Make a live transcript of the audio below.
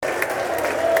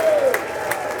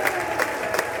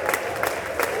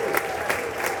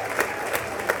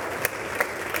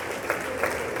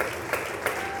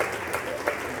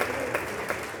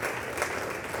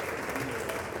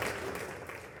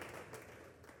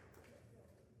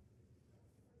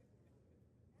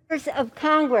Members of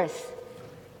Congress,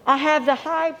 I have the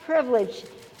high privilege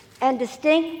and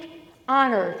distinct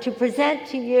honor to present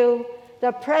to you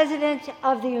the President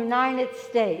of the United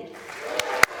States.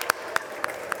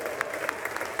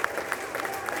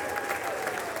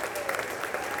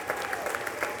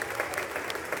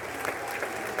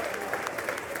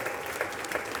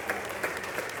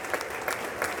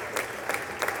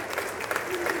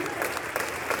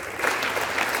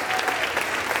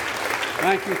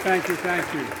 Thank you, thank you,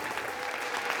 thank you.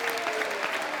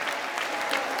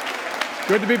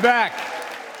 Good to be back.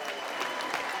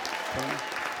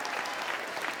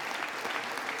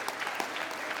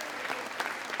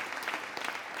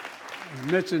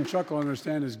 Mitch and Chuck will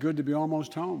understand it's good to be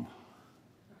almost home,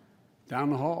 down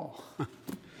the hall.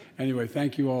 Anyway,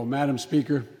 thank you all. Madam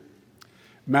Speaker,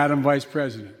 Madam Vice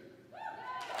President.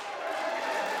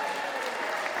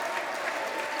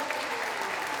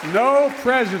 No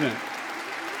president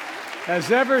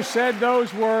has ever said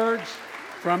those words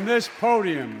from this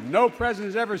podium. No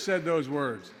president has ever said those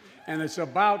words, and it's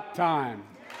about time.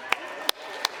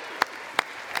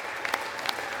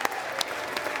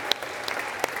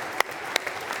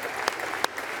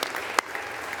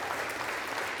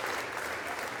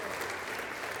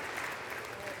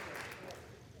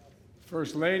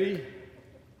 First Lady,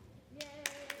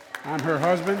 I'm her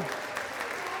husband.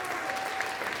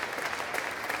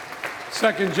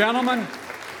 Second Gentleman,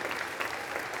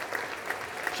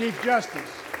 Chief Justice,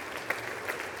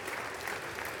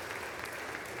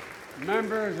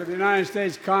 members of the United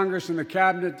States Congress and the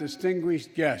Cabinet,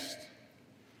 distinguished guests,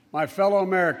 my fellow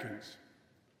Americans.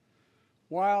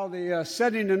 While the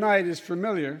setting tonight is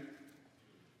familiar,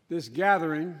 this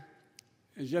gathering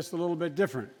is just a little bit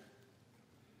different.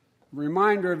 A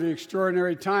reminder of the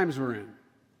extraordinary times we're in.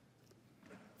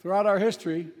 Throughout our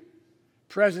history,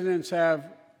 presidents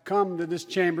have come to this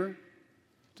chamber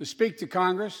to speak to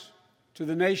Congress, to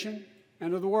the nation,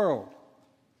 and to the world,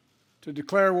 to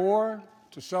declare war,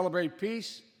 to celebrate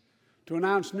peace, to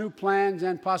announce new plans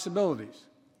and possibilities.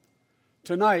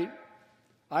 Tonight,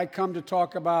 I come to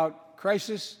talk about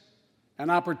crisis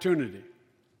and opportunity,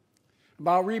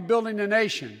 about rebuilding the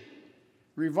nation,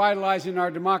 revitalizing our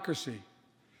democracy,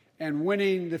 and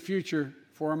winning the future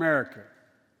for America.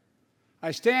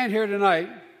 I stand here tonight,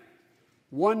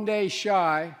 one day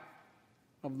shy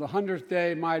of the 100th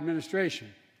day of my administration.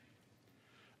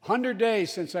 100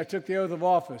 days since I took the oath of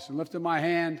office and lifted my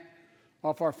hand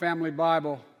off our family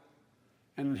Bible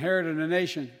and inherited a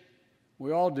nation,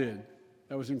 we all did,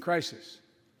 that was in crisis.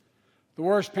 The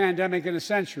worst pandemic in a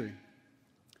century,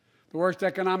 the worst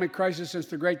economic crisis since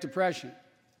the Great Depression,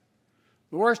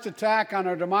 the worst attack on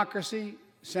our democracy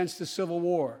since the Civil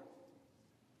War.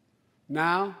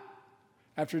 Now,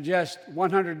 after just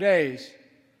 100 days,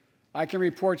 I can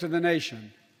report to the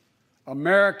nation,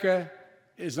 America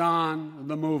is on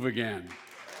the move again.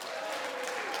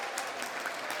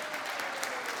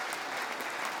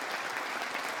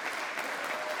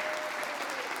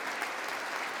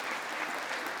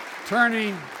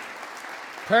 Turning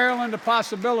peril into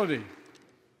possibility,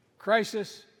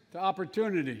 crisis to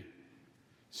opportunity,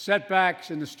 setbacks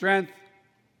into strength.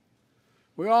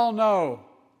 We all know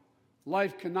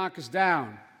life can knock us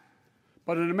down,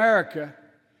 but in America,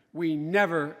 we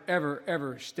never, ever,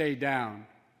 ever stay down.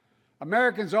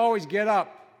 Americans always get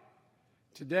up.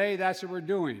 Today, that's what we're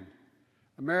doing.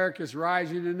 America's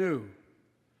rising anew,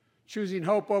 choosing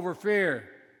hope over fear,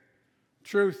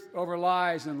 truth over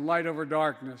lies, and light over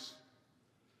darkness.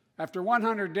 After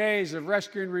 100 days of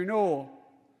rescue and renewal,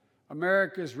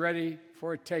 America is ready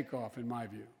for a takeoff, in my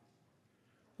view.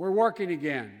 We're working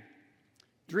again,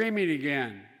 dreaming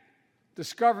again,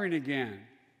 discovering again,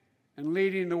 and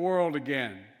leading the world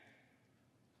again.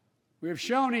 We have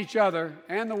shown each other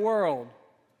and the world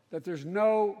that there's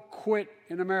no quit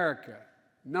in America,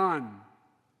 none.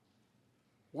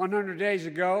 100 days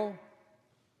ago,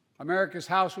 America's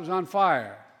house was on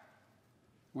fire.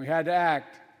 We had to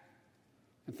act.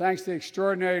 And thanks to the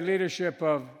extraordinary leadership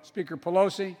of Speaker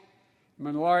Pelosi,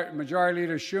 Majority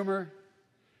Leader Schumer,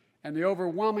 and the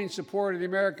overwhelming support of the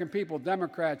American people,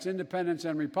 Democrats, Independents,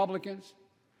 and Republicans,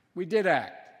 we did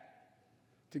act.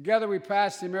 Together, we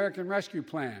passed the American Rescue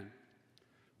Plan,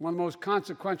 one of the most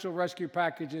consequential rescue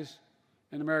packages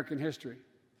in American history.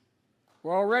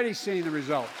 We're already seeing the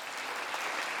results.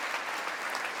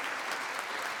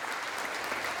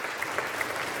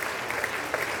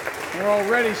 We're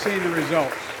already seeing the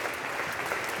results.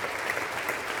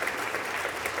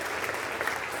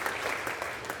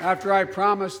 After I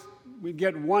promised we'd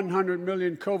get 100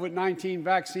 million COVID-19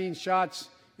 vaccine shots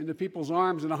into people's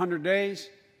arms in 100 days,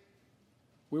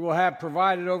 We will have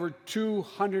provided over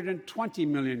 220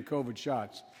 million COVID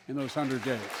shots in those 100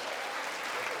 days.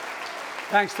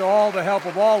 Thanks to all the help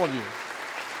of all of you.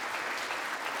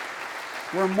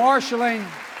 We're marshaling,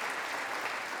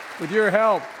 with your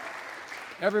help,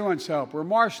 everyone's help, we're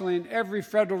marshaling every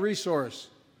federal resource.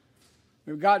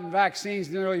 We've gotten vaccines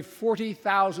to nearly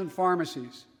 40,000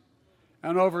 pharmacies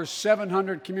and over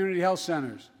 700 community health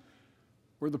centers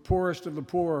where the poorest of the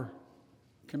poor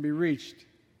can be reached.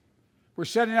 We're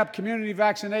setting up community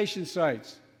vaccination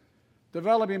sites,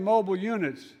 developing mobile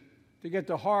units to get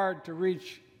to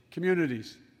hard-to-reach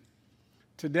communities.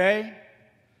 Today,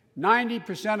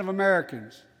 90% of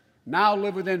Americans now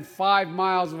live within 5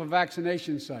 miles of a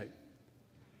vaccination site.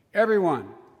 Everyone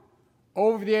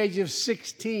over the age of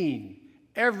 16,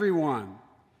 everyone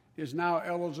is now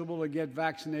eligible to get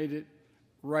vaccinated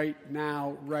right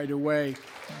now, right away.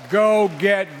 Go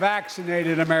get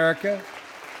vaccinated, America.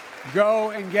 Go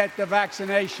and get the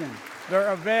vaccination. They're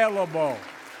available.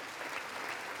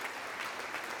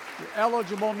 You're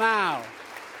eligible now.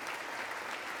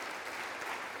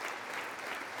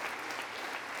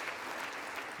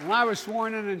 When I was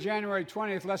sworn in on January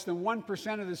 20th, less than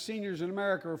 1% of the seniors in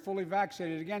America were fully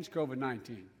vaccinated against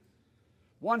COVID-19.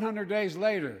 100 days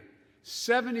later,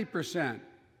 70%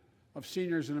 of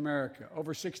seniors in America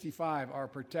over 65 are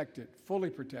protected, fully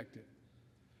protected.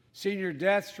 Senior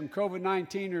deaths from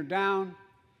COVID-19 are down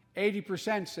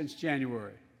 80% since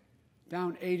January,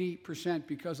 down 80%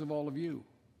 because of all of you.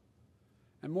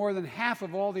 And more than half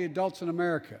of all the adults in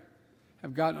America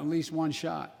have gotten at least one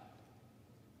shot.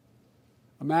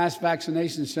 A mass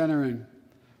vaccination center in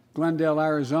Glendale,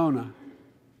 Arizona,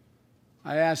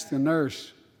 I asked the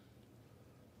nurse,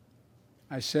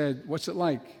 I said, "What's it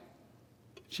like?"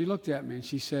 She looked at me and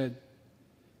she said,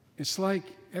 "It's like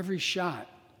every shot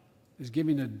is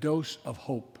giving a dose of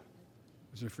hope,"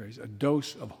 was her phrase, a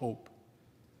dose of hope.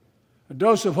 A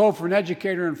dose of hope for an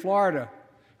educator in Florida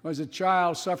who has a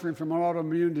child suffering from an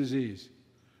autoimmune disease.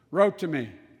 Wrote to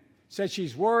me, said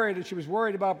she's worried, and she was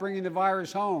worried about bringing the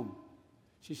virus home.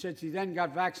 She said she then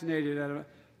got vaccinated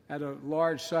at a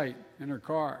large site in her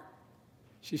car.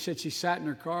 She said she sat in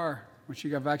her car when she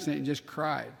got vaccinated and just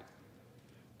cried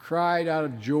out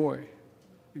of joy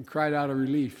and cried out of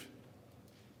relief.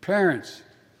 Parents,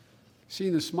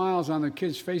 seeing the smiles on their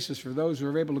kids' faces for those who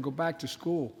are able to go back to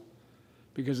school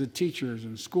because the teachers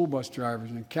and school bus drivers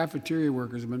and cafeteria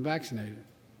workers have been vaccinated.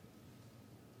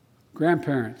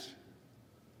 Grandparents,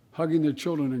 hugging their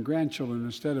children and grandchildren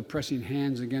instead of pressing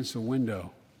hands against the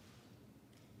window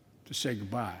to say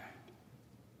goodbye.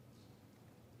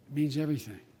 It means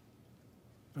everything.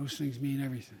 Those things mean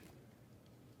everything.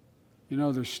 You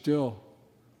know, there's still,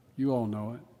 you all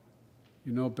know it,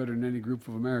 you know it better than any group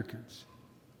of Americans,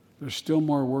 there's still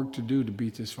more work to do to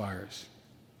beat this virus.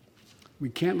 We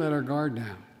can't let our guard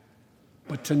down.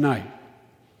 But tonight,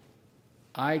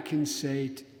 I can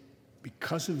say,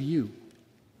 because of you,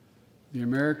 the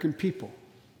American people,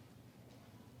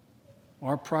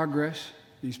 our progress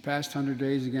these past 100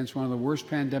 days against one of the worst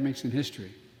pandemics in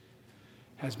history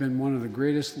has been one of the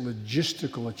greatest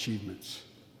logistical achievements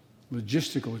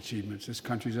this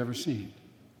country's ever seen.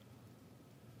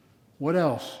 What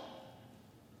else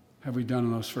have we done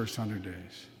in those first 100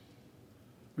 days?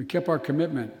 We kept our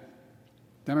commitment,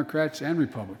 Democrats and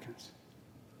Republicans,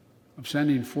 of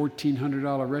sending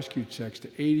 $1,400 rescue checks to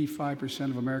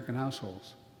 85% of American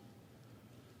households.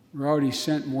 We've already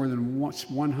sent more than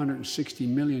 160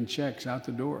 million checks out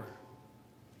the door.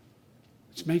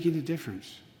 It's making a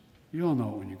difference. You all know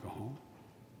it when you go home.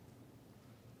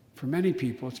 For many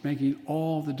people, it's making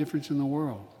all the difference in the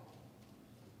world.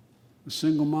 A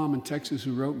single mom in Texas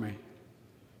who wrote me,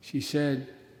 she said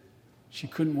she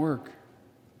couldn't work,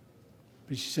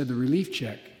 but she said the relief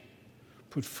check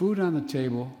put food on the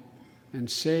table and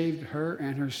saved her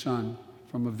and her son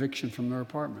from eviction from their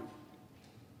apartment.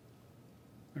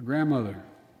 A grandmother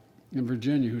in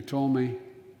Virginia who told me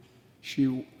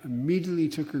she immediately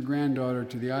took her granddaughter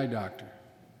to the eye doctor,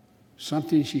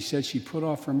 something she said she put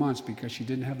off for months because she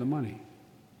didn't have the money.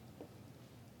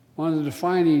 One of the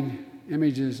defining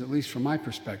images, at least from my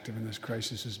perspective in this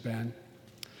crisis, has been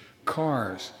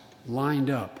cars lined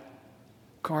up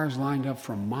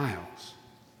for miles.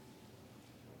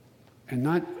 And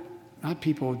not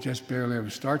people just barely able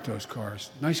to start those cars,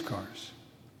 nice cars,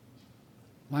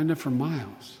 lined up for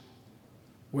miles,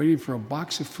 waiting for a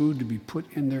box of food to be put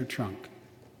in their trunk.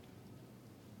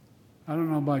 I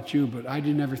don't know about you, but I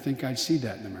didn't ever think I'd see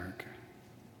that in America.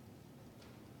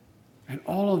 And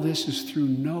all of this is through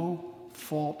no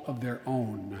fault of their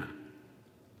own.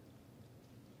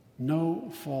 No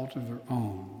fault of their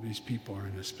own, these people are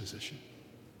in this position.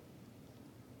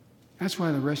 That's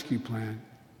why the rescue plan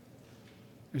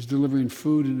is delivering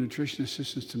food and nutrition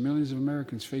assistance to millions of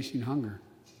Americans facing hunger.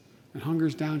 And hunger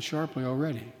is down sharply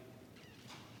already.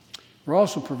 We're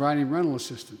also providing rental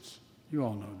assistance. You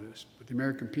all know this, but the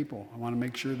American people, I want to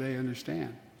make sure they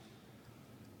understand.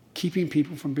 Keeping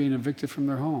people from being evicted from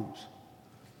their homes.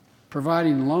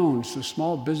 Providing loans to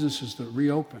small businesses that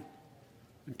reopen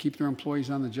and keep their employees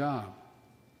on the job.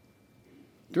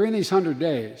 During these 100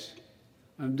 days,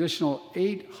 an additional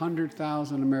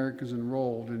 800,000 Americans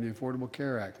enrolled in the Affordable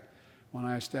Care Act when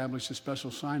I established a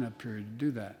special sign-up period to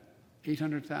do that.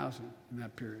 800,000 in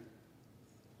that period.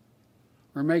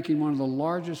 We're making one of the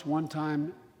largest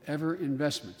one-time ever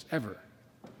investments, ever,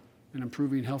 in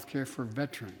improving health care for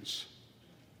veterans.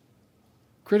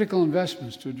 Critical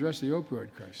investments to address the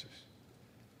opioid crisis.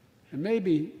 And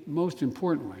maybe most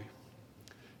importantly,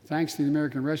 thanks to the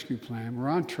American Rescue Plan, we're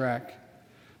on track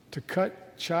to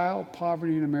cut child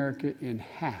poverty in America in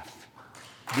half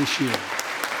this year.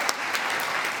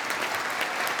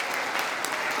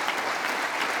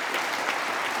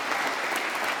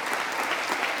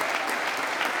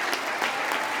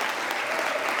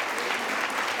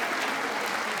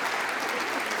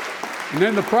 And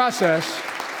in the process,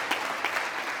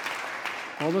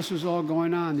 while this was all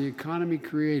going on, the economy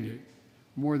created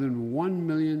more than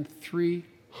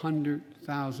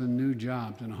 1,300,000 new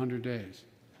jobs in 100 days.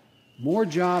 More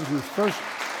jobs in the first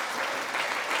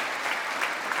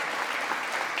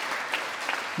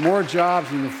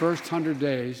 100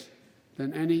 days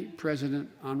than any president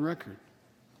on record.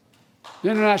 The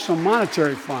International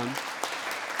Monetary Fund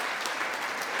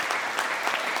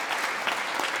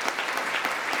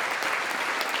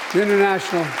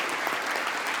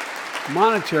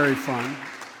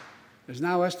is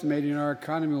now estimating our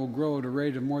economy will grow at a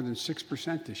rate of more than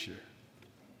 6% this year.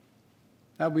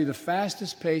 That will be the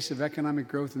fastest pace of economic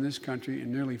growth in this country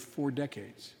in nearly 4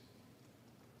 decades.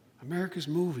 America's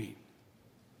moving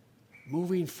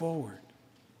forward,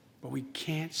 but we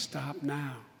can't stop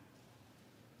now.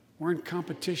 We're in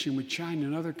competition with China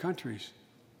and other countries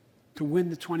to win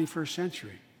the 21st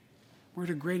century. We're at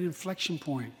a great inflection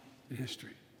point in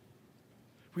history.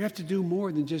 We have to do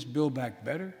more than just build back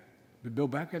better. We have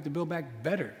to build back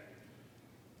better.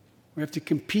 We have to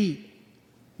compete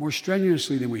more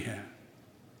strenuously than we have.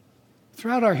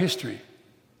 Throughout our history,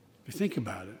 if you think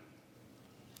about it,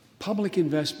 public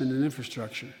investment in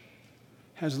infrastructure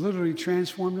has literally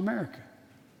transformed America,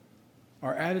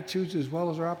 our attitudes as well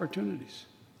as our opportunities.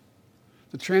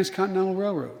 The Transcontinental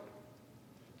Railroad,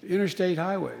 the interstate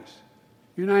highways,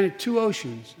 united 2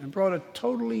 oceans and brought a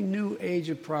totally new age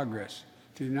of progress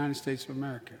to the United States of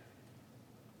America.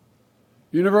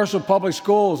 Universal public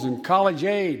schools and college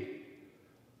aid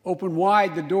opened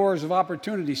wide the doors of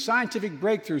opportunity. Scientific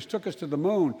breakthroughs took us to the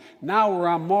moon. Now we're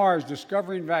on Mars,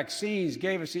 discovering vaccines,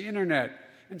 gave us the internet,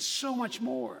 and so much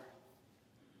more.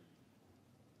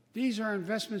 These are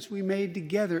investments we made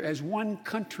together as one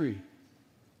country,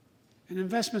 and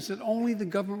investments that only the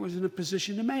government was in a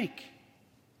position to make.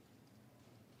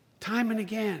 Time and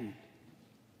again,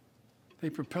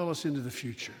 they propel us into the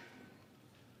future.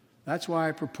 That's why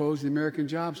I proposed the American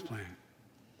Jobs Plan,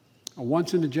 a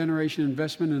once-in-a-generation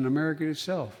investment in America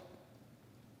itself.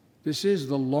 This is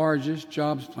the largest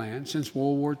jobs plan since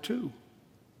World War II. It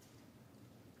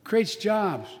creates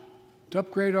jobs to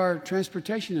upgrade our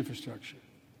transportation infrastructure,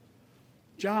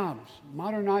 jobs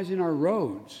modernizing our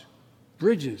roads,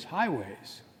 bridges,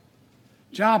 highways,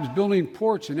 jobs building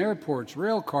ports and airports,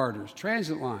 rail corridors,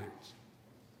 transit lines.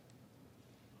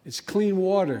 It's clean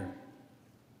water.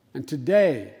 And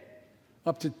today,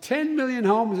 up to 10 million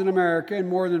homes in America and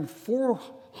more than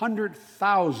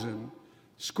 400,000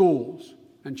 schools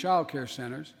and child care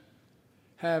centers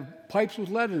have pipes with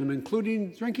lead in them,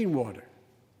 including drinking water.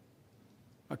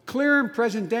 A clear and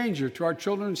present danger to our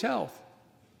children's health.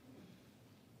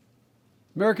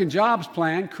 American Jobs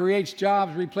Plan creates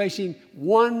jobs replacing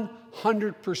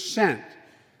 100%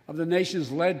 of the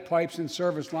nation's lead pipes and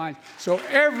service lines, so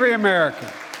every American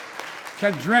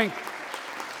can drink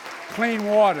clean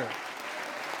water.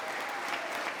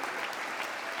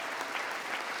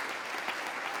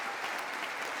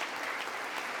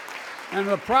 And in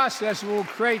the process, it will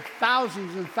create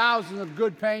thousands and thousands of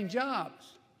good-paying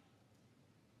jobs.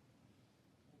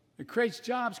 It creates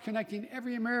jobs connecting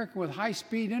every American with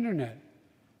high-speed internet,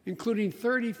 including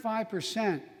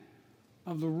 35%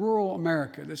 of the rural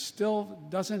America that still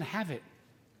doesn't have it.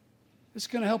 This is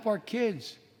going to help our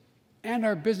kids and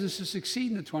our businesses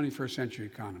succeed in the 21st century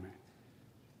economy.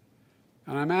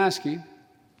 And I'm asking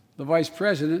the Vice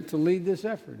President to lead this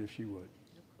effort, if she would,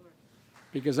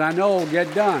 because I know it will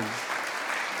get done.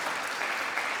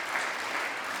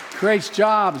 Creates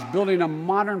jobs building a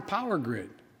modern power grid.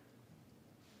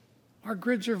 Our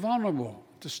grids are vulnerable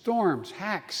to storms,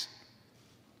 hacks,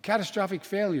 catastrophic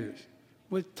failures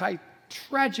with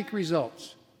tragic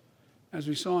results, as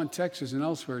we saw in Texas and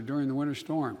elsewhere during the winter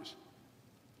storms.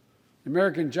 The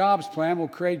American Jobs Plan will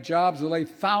create jobs that lay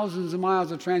thousands of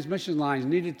miles of transmission lines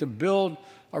needed to build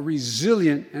a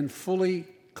resilient and fully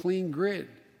clean grid.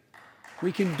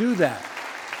 We can do that.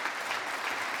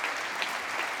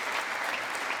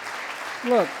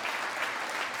 Look,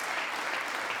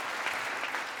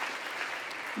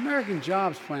 the American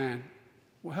Jobs Plan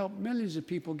will help millions of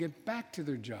people get back to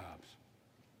their jobs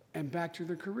and back to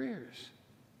their careers.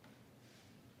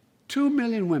 2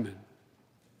 million women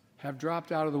have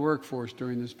dropped out of the workforce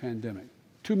during this pandemic.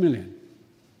 2 million.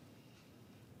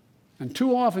 And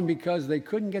too often because they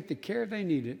couldn't get the care they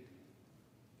needed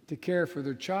to care for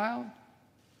their child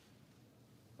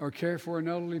or care for an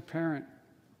elderly parent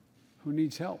who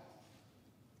needs help.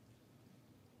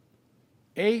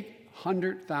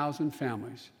 800,000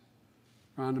 families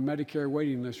are on the Medicare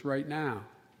waiting list right now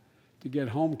to get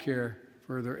home care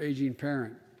for their aging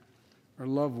parent or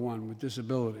loved one with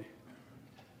disability.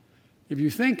 If you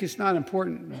think it's not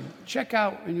important, check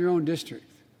out in your own district,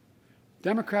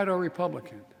 Democrat or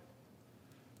Republican,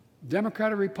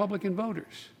 Democrat or Republican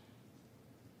voters.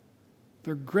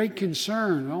 Their great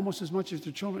concern, almost as much as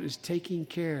their children, is taking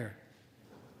care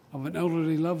of an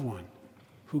elderly loved one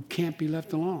who can't be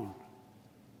left alone.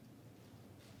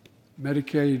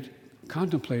 Medicaid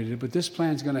contemplated it, but this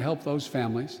plan is going to help those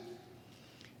families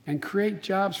and create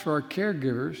jobs for our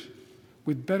caregivers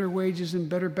with better wages and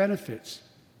better benefits,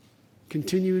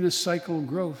 continuing a cycle of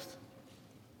growth.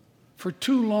 For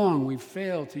too long, we've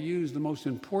failed to use the most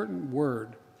important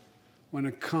word when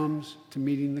it comes to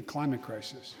meeting the climate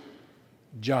crisis: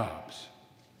 jobs.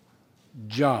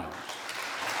 Jobs.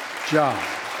 Jobs.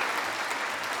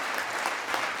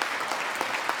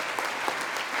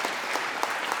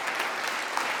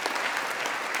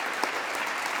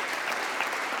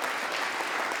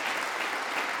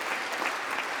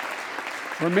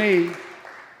 For me,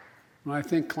 when I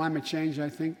think climate change, I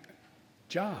think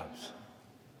jobs.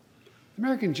 The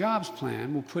American Jobs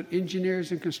Plan will put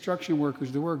engineers and construction workers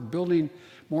to work building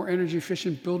more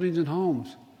energy-efficient buildings and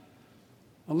homes.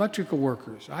 Electrical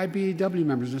workers, IBEW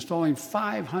members installing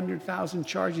 500,000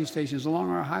 charging stations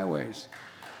along our highways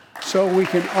so we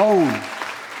can own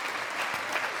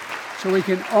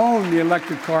the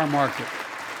electric car market.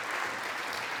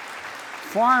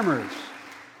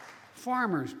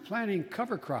 Farmers planting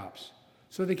cover crops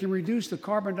so they can reduce the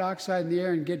carbon dioxide in the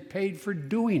air and get paid for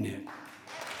doing it.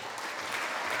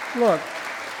 Look,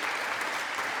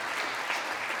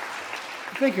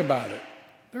 think about it.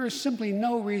 There is simply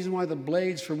no reason why the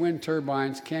blades for wind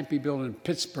turbines can't be built in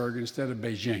Pittsburgh instead of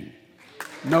Beijing.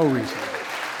 No reason.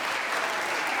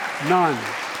 None.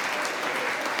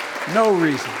 No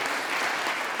reason.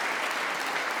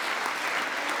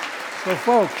 So,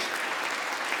 folks,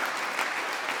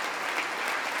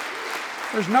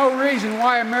 there's no reason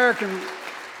why American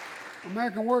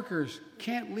workers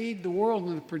can't lead the world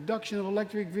in the production of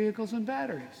electric vehicles and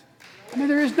batteries. I mean,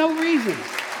 there is no reason.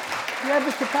 We have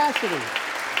the capacity.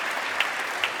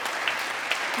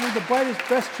 We're the brightest,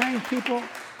 best-trained people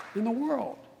in the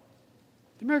world.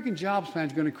 The American Jobs Plan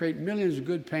is going to create millions of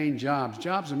good-paying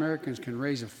jobs Americans can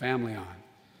raise a family on.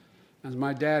 As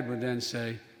my dad would then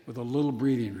say, with a little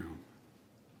breathing room.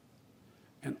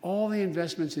 And all the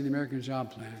investments in the American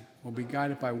Jobs Plan will be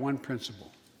guided by one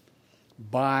principle: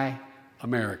 buy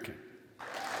American.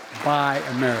 Buy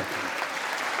American.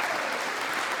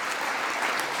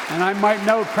 And I might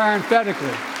note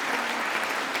parenthetically,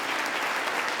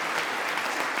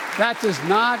 that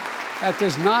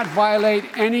does not violate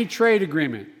any trade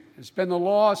agreement. It's been the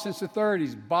law since the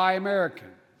 30s. Buy American.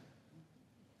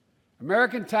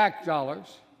 American tax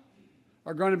dollars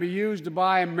are going to be used to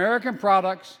buy American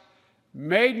products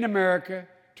made in America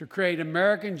to create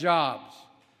American jobs.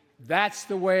 That's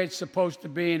the way it's supposed to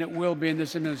be, and it will be in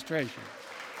this administration.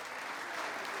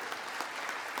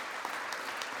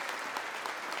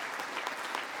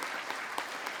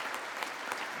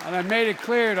 And I made it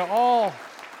clear to all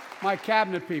my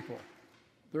cabinet people,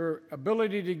 their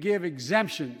ability to give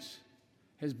exemptions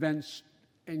has been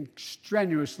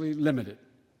strenuously limited.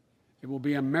 It will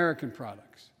be American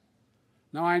products.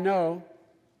 Now, I know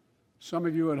some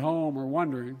of you at home are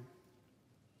wondering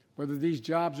whether these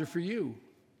jobs are for you.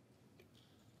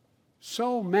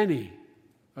 So many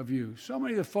of you, so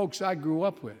many of the folks I grew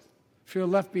up with, feel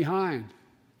left behind,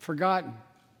 forgotten,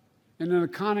 in an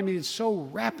economy that's so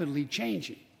rapidly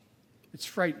changing. It's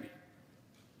frightening.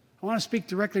 I want to speak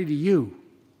directly to you,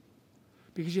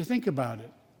 because you think about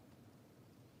it.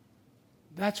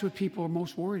 That's what people are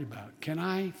most worried about. Can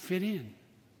I fit in?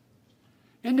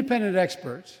 Independent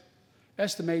experts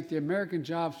estimate the American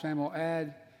Jobs Plan will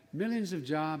add millions of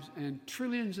jobs and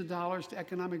trillions of dollars to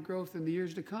economic growth in the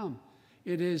years to come.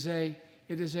 It is an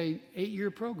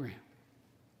 8-year program.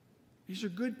 These are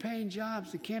good-paying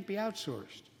jobs that can't be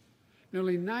outsourced.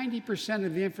 Nearly 90%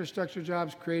 of the infrastructure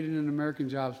jobs created in the American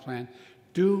Jobs Plan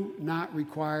do not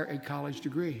require a college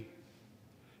degree.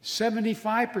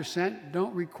 75%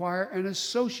 don't require an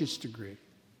associate's degree.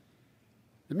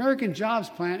 The American Jobs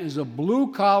Plan is a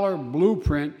blue-collar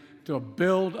blueprint to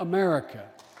build America.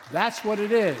 That's what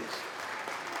it is.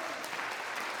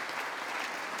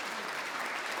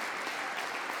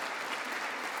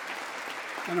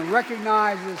 And it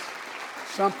recognizes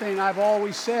something I've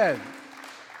always said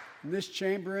in this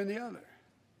chamber and the other.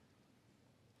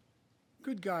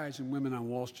 Good guys and women on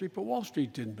Wall Street, but Wall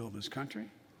Street didn't build this country.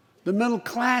 The middle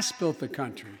class built the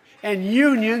country, and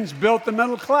unions built the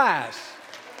middle class.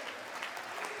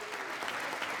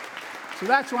 So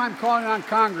that's why I'm calling on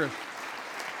Congress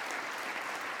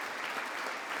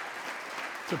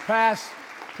to pass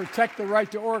Protect the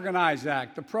Right to Organize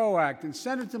Act, the PRO Act, and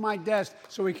send it to my desk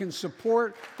so we can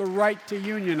support the right to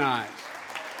unionize.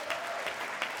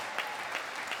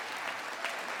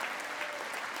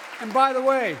 And by the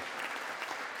way,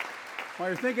 while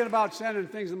you're thinking about sending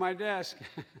things to my desk,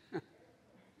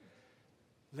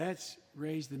 let's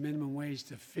raise the minimum wage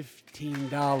to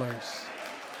 $15.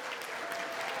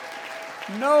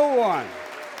 No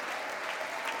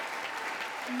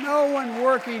one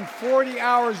working 40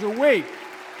 hours a week,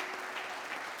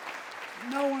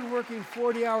 no one working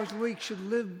 40 hours a week should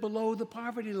live below the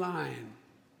poverty line.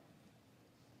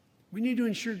 We need to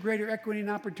ensure greater equity and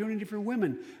opportunity for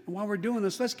women. And while we're doing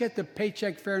this, let's get the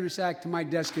Paycheck Fairness Act to my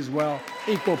desk as well,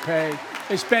 equal pay.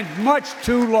 It's been much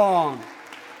too long.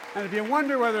 And if you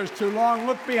wonder whether it's too long,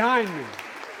 look behind me.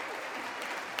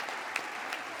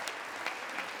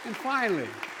 And finally,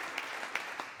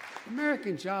 the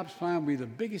American Jobs Plan will be the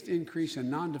biggest increase in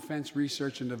non-defense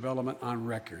research and development on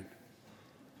record.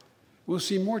 We'll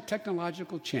see more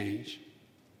technological change,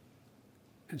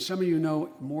 and some of you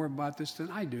know more about this than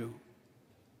I do.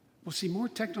 We'll see more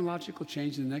technological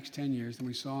change in the next 10 years than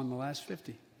we saw in the last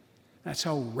 50. That's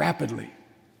how rapidly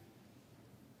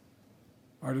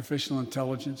artificial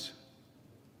intelligence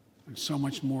and so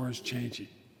much more is changing.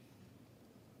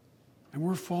 And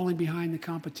we're falling behind the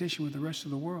competition with the rest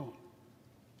of the world.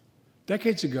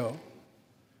 Decades ago,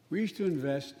 we used to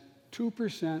invest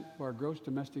 2% of our gross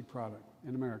domestic product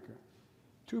in America,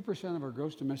 2% of our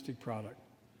gross domestic product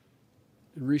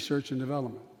in research and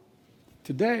development.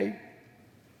 Today,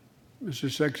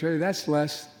 Mr. Secretary, that's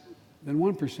less than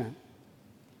 1%.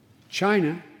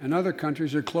 China and other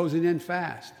countries are closing in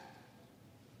fast.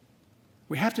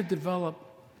 We have to develop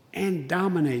and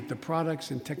dominate the products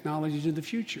and technologies of the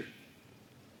future.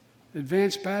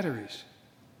 Advanced batteries,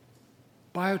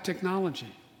 biotechnology,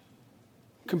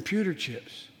 computer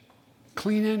chips,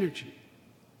 clean energy.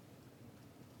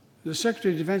 The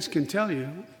Secretary of Defense can tell you,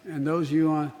 and those of you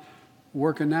who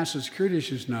work in national security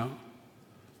issues know,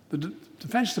 the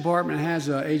Defense Department has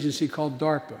an agency called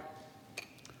DARPA,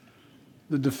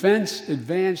 the Defense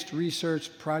Advanced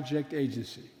Research Project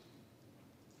Agency.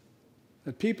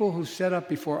 The people who set up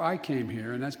before I came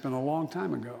here, and that's been a long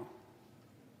time ago,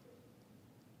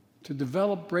 to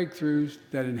develop breakthroughs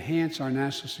that enhance our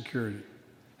national security.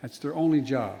 That's their only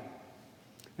job.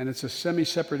 And it's a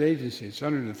semi-separate agency. It's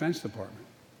under the Defense Department.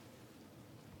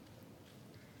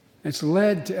 It's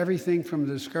led to everything from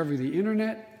the discovery of the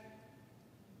internet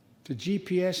to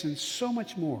GPS and so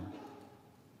much more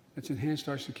that's enhanced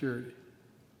our security.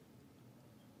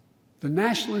 The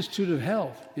National Institute of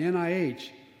Health, the NIH,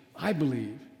 I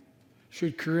believe,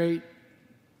 should create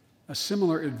a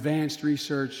similar advanced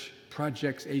research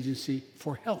projects agency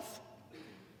for health.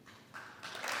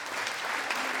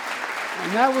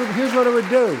 And here's what it would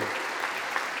do.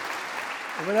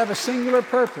 It would have a singular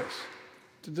purpose: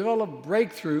 to develop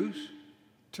breakthroughs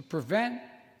to prevent,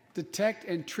 detect,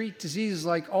 and treat diseases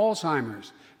like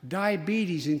Alzheimer's,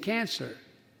 diabetes, and cancer.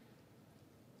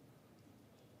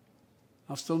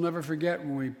 I'll still never forget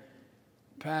when we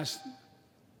passed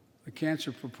the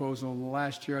cancer proposal in the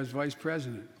last year as vice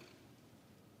president.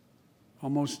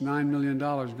 Almost $9 million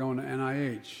going to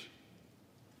NIH.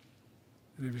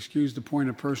 And if you excuse the point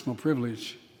of personal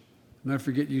privilege, I'll never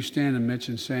forget you standing, Mitch,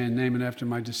 and saying, "Name it after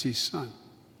my deceased son."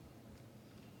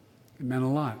 It meant a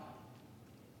lot.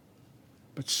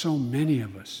 But so many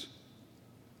of us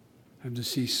have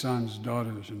deceased sons,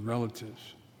 daughters, and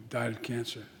relatives who died of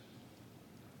cancer.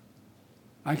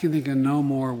 I can think of no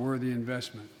more worthy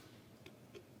investment.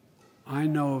 I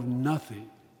know of nothing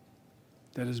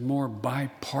that is more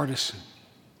bipartisan,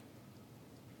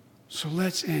 So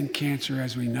let's end cancer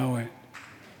as we know it.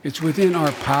 It's within our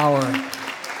power.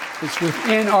 It's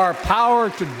within our power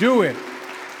to do it.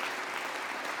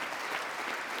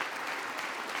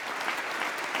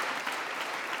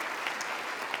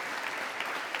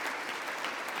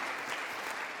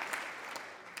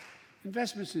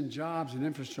 Investments in jobs and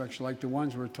infrastructure like the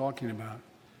ones we're talking about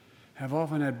have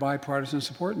often had bipartisan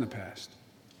support in the past.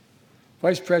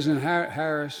 Vice President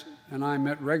Harris and I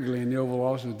met regularly in the Oval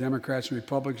Office with Democrats and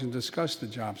Republicans and discussed the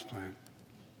jobs plan.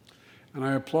 And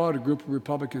I applaud a group of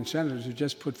Republican senators who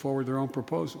just put forward their own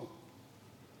proposal.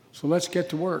 So let's get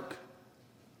to work.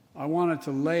 I wanted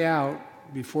to lay out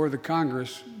before the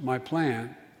Congress my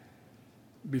plan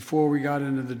before we got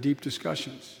into the deep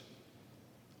discussions.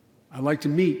 I'd like to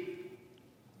meet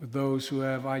with those who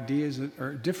have ideas that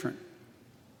are different,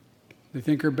 they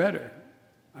think are better.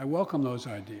 I welcome those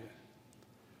ideas.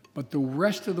 But the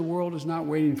rest of the world is not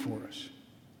waiting for us.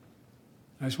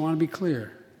 I just want to be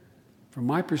clear. From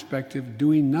my perspective,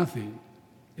 doing nothing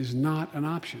is not an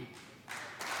option.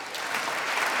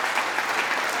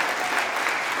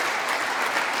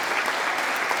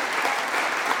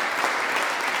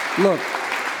 Look,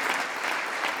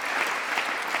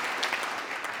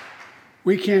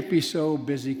 we can't be so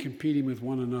busy competing with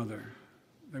one another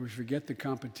that we forget the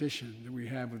competition that we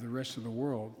have with the rest of the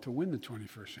world to win the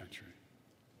 21st century.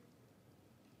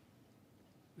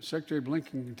 Secretary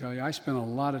Blinken can tell you, I spent a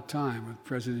lot of time with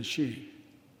President Xi.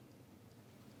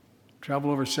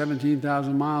 Traveled over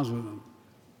 17,000 miles with him.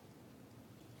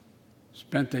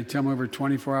 Spent, they tell me, over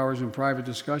 24 hours in private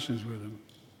discussions with him.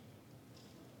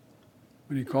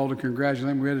 When he called to congratulate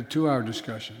him, we had a 2-hour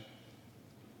discussion.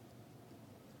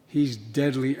 He's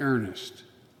deadly earnest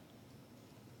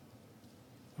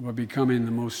about becoming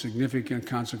the most significant,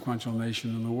 consequential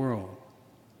nation in the world.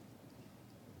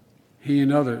 He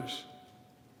and others,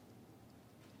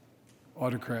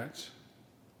 autocrats,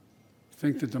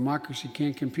 think that democracy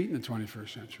can't compete in the 21st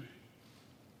century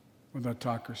with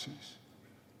autocracies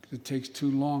because it takes too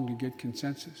long to get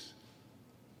consensus.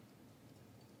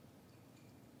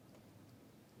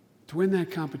 To win that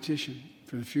competition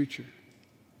for the future,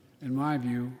 in my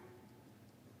view,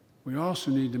 we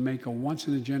also need to make a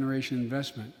once-in-a-generation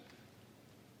investment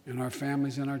in our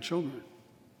families and our children.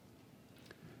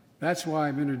 That's why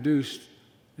I've introduced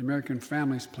the American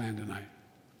Families Plan tonight,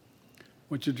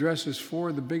 which addresses 4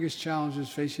 of the biggest challenges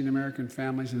facing American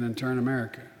families and in turn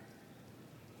America.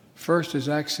 First is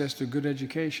access to good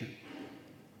education.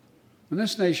 When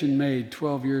this nation made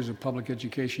 12 years of public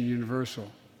education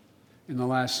universal in the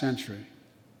last century,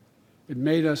 it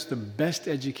made us the best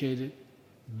educated,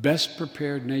 best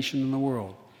prepared nation in the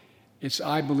world. It's,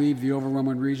 I believe, the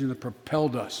overwhelming reason that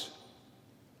propelled us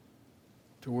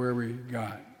to where we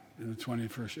got in the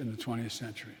 20th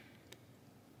century.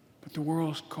 But the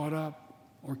world's caught up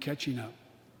or catching up.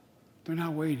 They're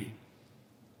not waiting.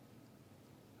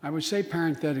 I would say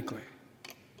parenthetically,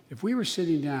 if we were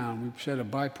sitting down, we set a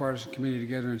bipartisan committee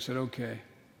together and said, okay,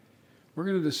 we're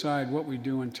going to decide what we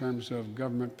do in terms of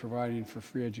government providing for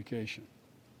free education.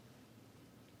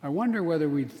 I wonder whether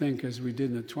we'd think, as we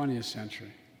did in the 20th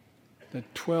century, that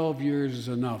 12 years is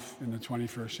enough in the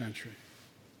 21st century.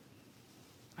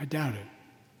 I doubt it.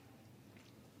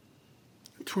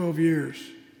 12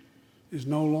 years is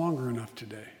no longer enough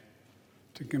today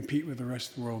to compete with the rest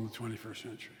of the world in the 21st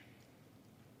century.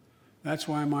 That's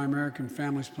why my American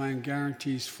Families Plan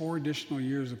guarantees 4 additional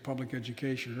years of public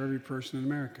education for every person in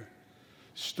America,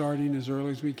 starting as early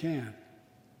as we can.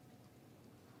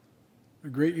 The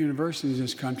great universities in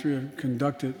this country have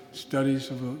conducted studies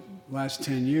of the last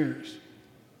 10 years.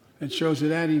 It shows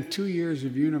that adding 2 years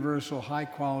of universal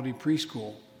high-quality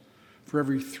preschool for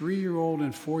every 3-year-old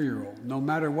and 4-year-old, no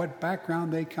matter what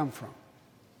background they come from,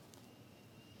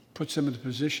 puts them in the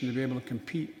position to be able to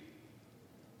compete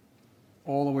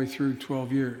all the way through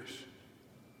 12 years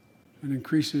and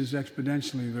increases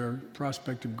exponentially their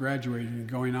prospect of graduating and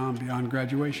going on beyond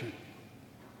graduation.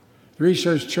 The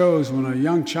research shows when a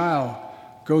young child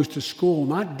goes to school,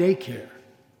 not daycare,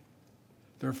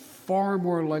 they're far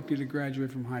more likely to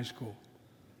graduate from high school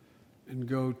and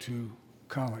go to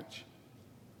college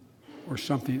or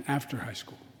something after high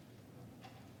school.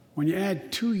 When you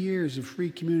add 2 years of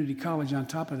free community college on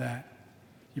top of that,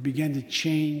 you begin to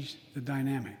change the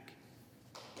dynamic.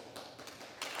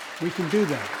 We can do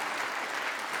that.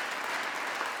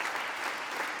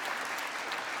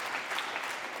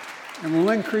 And we'll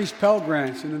increase Pell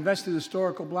Grants and invest in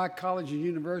historical black colleges and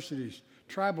universities,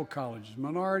 tribal colleges,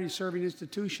 minority-serving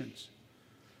institutions.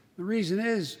 The reason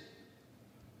is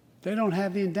they don't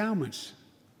have the endowments.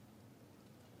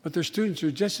 But their students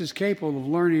are just as capable of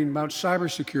learning about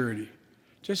cybersecurity,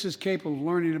 just as capable of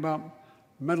learning about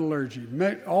metallurgy,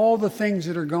 all the things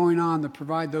that are going on that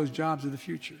provide those jobs of the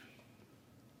future.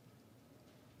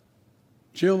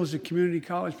 Jill is a community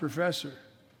college professor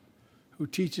who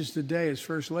teaches today as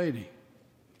First Lady.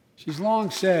 She's long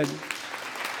said,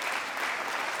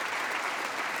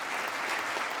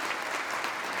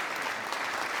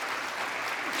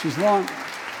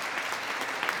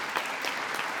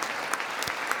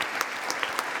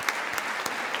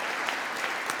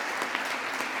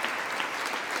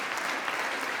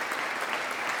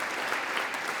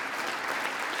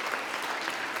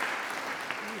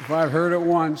 if I've heard it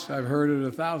once, I've heard it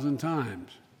 1,000 times.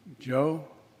 Joe,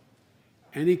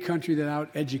 any country that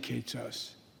out-educates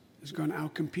us is going to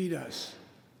outcompete us.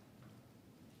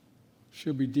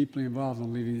 She'll be deeply involved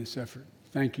in leading this effort.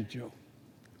 Thank you, Jill.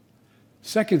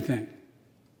 Second thing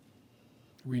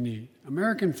we need,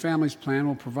 American Families Plan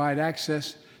will provide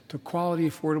access to quality,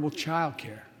 affordable child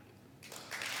care.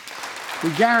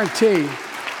 We guarantee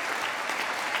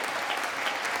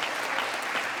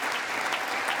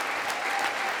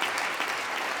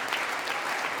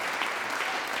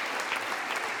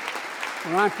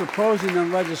when I'm proposing the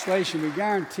legislation, we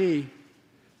guarantee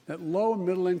that low and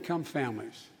middle income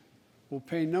families will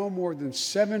pay no more than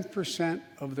 7%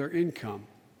 of their income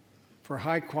for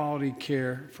high-quality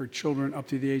care for children up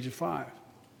to the age of 5.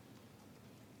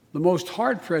 The most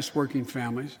hard-pressed working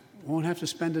families won't have to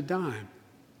spend a dime.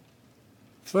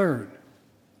 Third,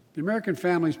 the American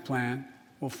Families Plan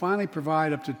will finally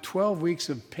provide up to 12 weeks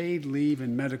of paid leave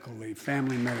and medical leave,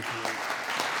 family medical leave.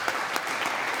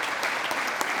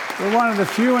 We're one of the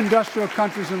few industrial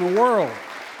countries in the world.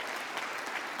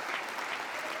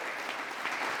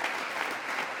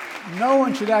 No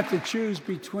one should have to choose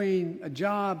between a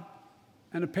job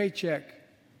and a paycheck,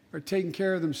 or taking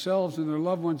care of themselves and their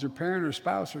loved ones, or parent or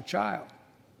spouse or child.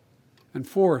 And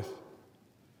fourth,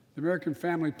 the American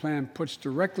Family Plan puts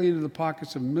directly into the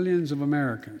pockets of millions of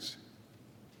Americans.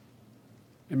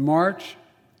 In March,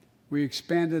 we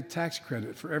expanded tax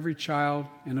credit for every child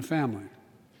in a family,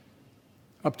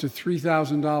 up to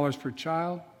 $3,000 per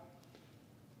child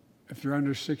if they're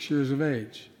under 6 years of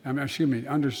age. Over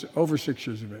 6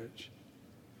 years of age,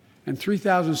 and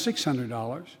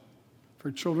 $3,600 for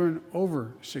children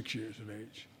over 6 years of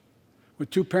age.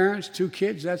 With 2 parents, 2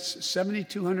 kids, that's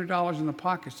 $7,200 in the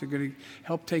pockets that are going to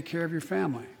help take care of your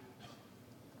family.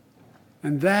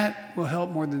 And that will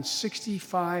help more than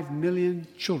 65 million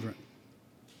children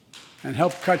and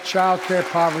help cut child care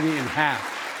poverty in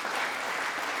half.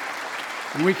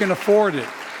 And we can afford it.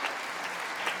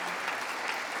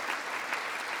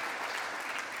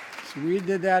 So we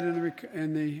did that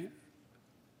in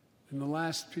the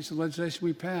last piece of legislation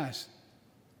we passed.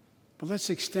 But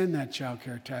let's extend that child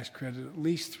care tax credit at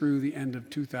least through the end of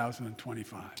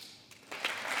 2025.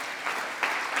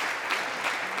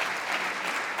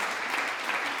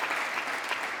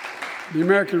 The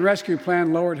American Rescue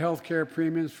Plan lowered health care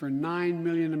premiums for 9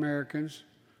 million Americans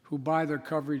who buy their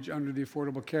coverage under the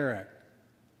Affordable Care Act.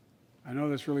 I know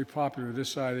that's really popular this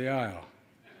side of the aisle.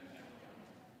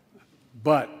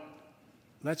 But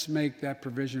let's make that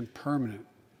provision permanent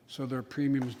so their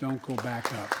premiums don't go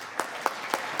back up.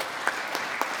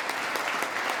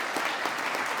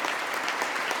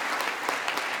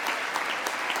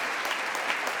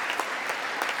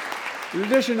 In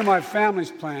addition to my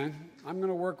family's plan, I'm going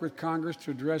to work with Congress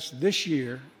to address this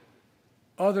year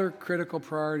other critical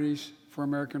priorities for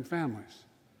American families.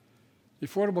 The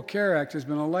Affordable Care Act has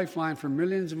been a lifeline for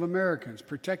millions of Americans,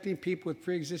 protecting people with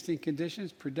pre-existing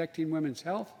conditions, protecting women's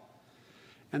health,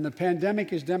 and the pandemic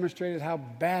has demonstrated how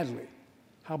badly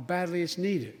it's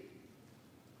needed.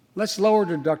 Let's lower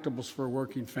deductibles for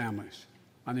working families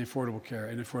on the Affordable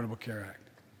Care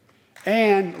Act.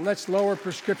 And let's lower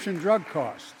prescription drug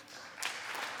costs.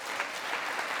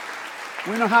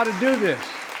 We know how to do this.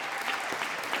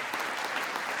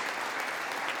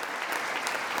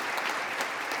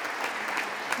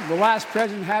 The last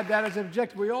president had that as an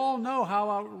objective. We all know how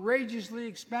outrageously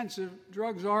expensive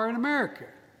drugs are in America.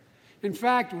 In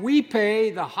fact, we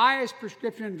pay the highest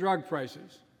prescription drug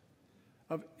prices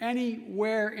of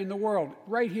anywhere in the world,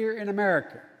 right here in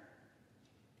America.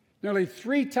 Nearly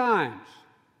 3 times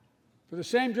for the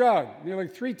same drug, nearly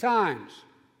 3 times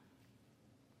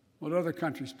what other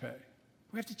countries pay.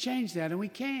 We have to change that, and we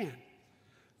can.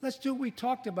 Let's do what we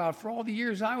talked about for all the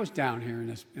years I was down here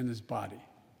in this body,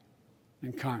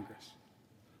 in Congress.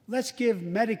 Let's give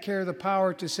Medicare the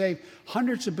power to save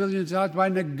hundreds of billions of dollars by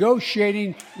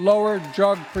negotiating lower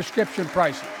drug prescription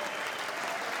prices.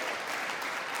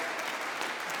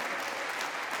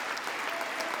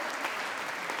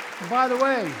 And by the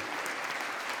way,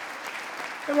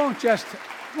 it won't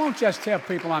just help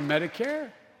people on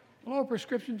Medicare. lower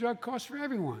prescription drug costs for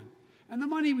everyone. And the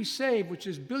money we save, which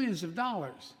is billions of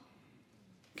dollars,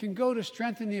 can go to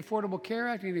strengthen the Affordable Care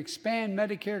Act and expand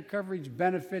Medicare coverage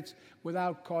benefits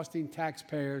without costing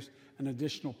taxpayers an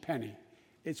additional penny.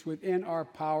 It's within our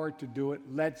power to do it.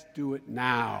 Let's do it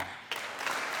now.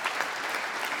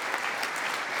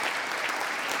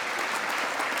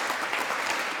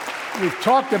 We've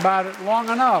talked about it long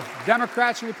enough,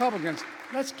 Democrats and Republicans.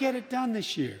 Let's get it done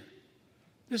this year.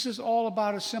 This is all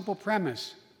about a simple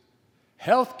premise.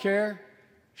 Health care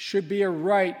should be a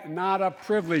right, not a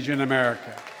privilege in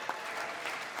America.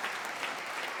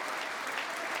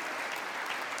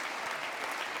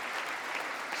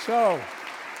 So,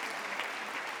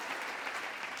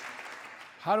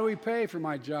 how do we pay for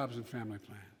my jobs and family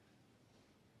plan?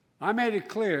 I made it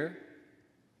clear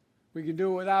we can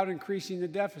do it without increasing the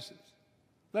deficits.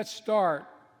 Let's start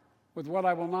with what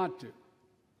I will not do.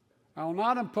 I will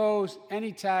not impose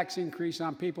any tax increase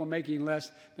on people making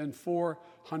less than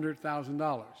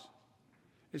 $400,000.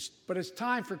 But it's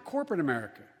time for corporate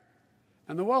America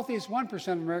and the wealthiest 1%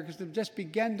 of Americans to just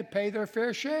begin to pay their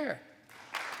fair share.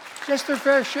 Just their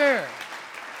fair share.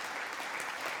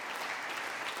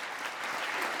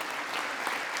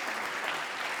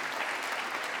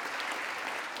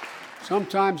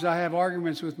 Sometimes I have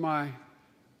arguments with my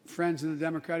friends in the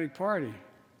Democratic Party.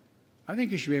 I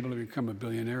think you should be able to become a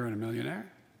billionaire and a millionaire,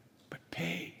 but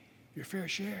pay your fair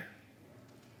share.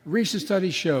 A recent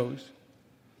study shows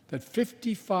that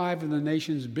 55 of the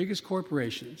nation's biggest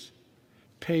corporations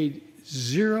paid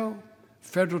zero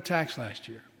federal tax last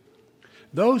year.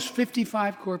 Those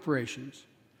 55 corporations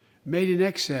made in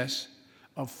excess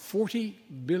of $40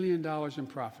 billion in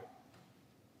profit.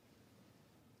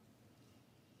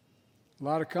 A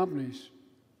lot of companies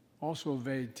also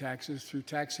evade taxes through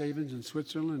tax havens in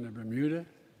Switzerland and Bermuda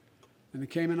and the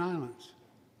Cayman Islands.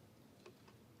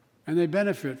 And they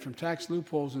benefit from tax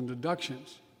loopholes and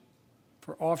deductions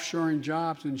for offshoring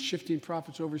jobs and shifting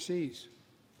profits overseas.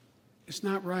 It's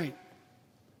not right.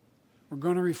 We're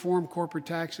going to reform corporate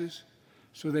taxes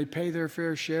so they pay their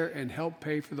fair share and help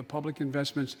pay for the public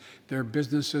investments their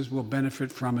businesses will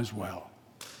benefit from as well.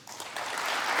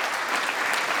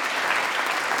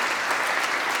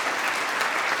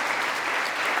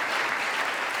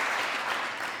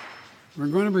 We're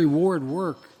going to reward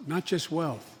work, not just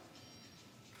wealth.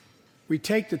 We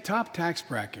take the top tax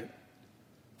bracket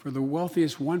for the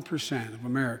wealthiest 1% of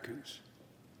Americans,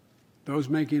 those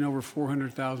making over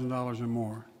 $400,000 or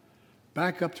more,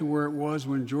 back up to where it was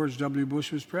when George W.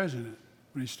 Bush was president,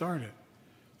 when he started,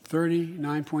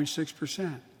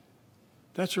 39.6%.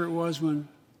 That's where it was when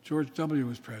George W.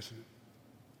 was president.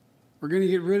 We're going to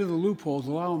get rid of the loopholes,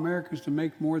 allow Americans to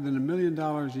make more than $1 million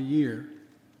a year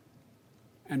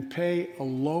and pay a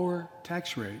lower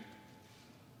tax rate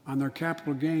on their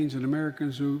capital gains than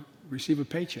Americans who receive a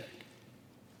paycheck.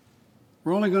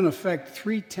 We're only going to affect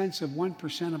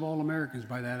 0.3% of all Americans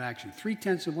by that action,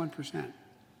 0.3%.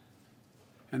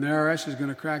 And the IRS is going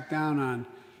to crack down on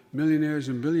millionaires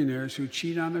and billionaires who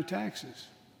cheat on their taxes.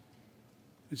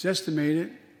 It's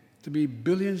estimated to be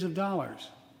billions of dollars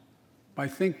by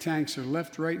think tanks that are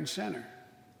left, right, and center.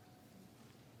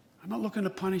 I'm not looking to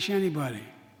punish anybody.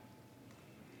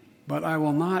 But I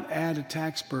will not add a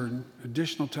tax burden,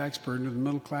 additional tax burden to the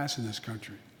middle class in this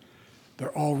country.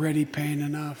 They're already paying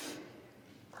enough.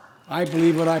 I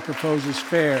believe what I propose is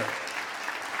fair,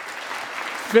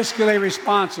 fiscally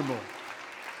responsible,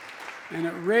 and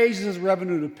it raises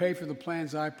revenue to pay for the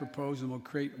plans I propose and will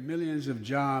create millions of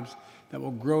jobs that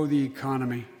will grow the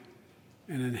economy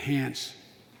and enhance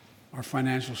our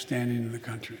financial standing in the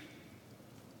country.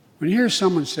 When you hear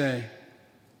someone say,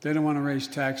 they don't want to raise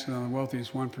taxes on the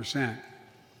wealthiest 1%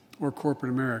 or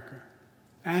corporate America,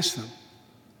 ask them,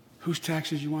 whose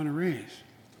taxes you want to raise?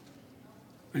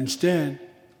 Instead,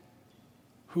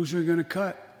 whose are going to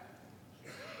cut?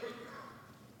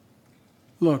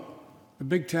 Look, the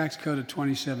big tax cut of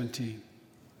 2017.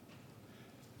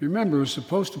 Remember, it was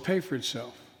supposed to pay for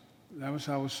itself. That was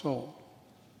how it was sold.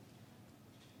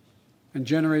 And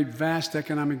generate vast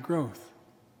economic growth.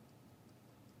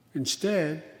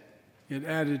 Instead, it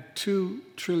added $2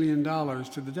 trillion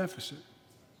to the deficit.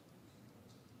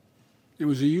 It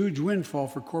was a huge windfall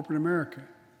for corporate America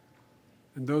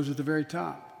and those at the very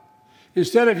top.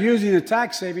 Instead of using the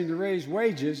tax saving to raise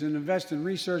wages and invest in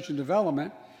research and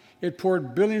development, it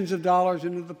poured billions of dollars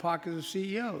into the pockets of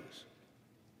CEOs.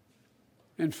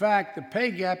 In fact, the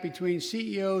pay gap between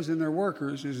CEOs and their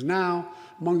workers is now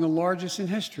among the largest in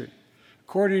history.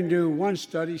 According to one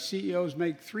study, CEOs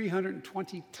make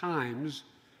 320 times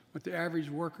what the average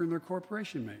worker in their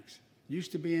corporation makes. It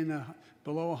used to be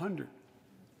below 100.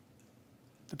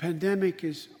 the pandemic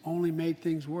has only made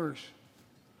things worse.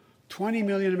 20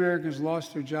 million Americans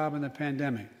lost their job in the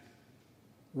pandemic,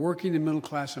 working and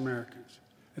middle-class Americans.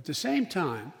 At the same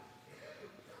time,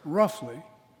 roughly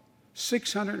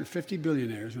 650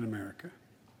 billionaires in America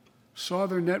saw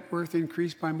their net worth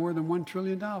increase by more than $1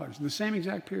 trillion in the same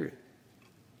exact period.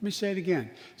 Let me say it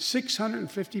again.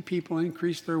 650 people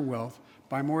increased their wealth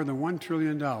by more than $1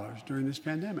 trillion during this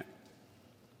pandemic.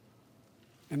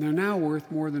 And they're now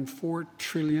worth more than $4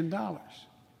 trillion.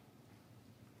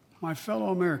 My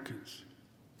fellow Americans,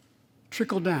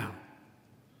 trickle down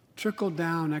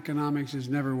economics has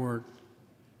never worked.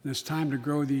 And it's time to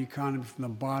grow the economy from the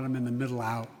bottom and the middle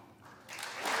out.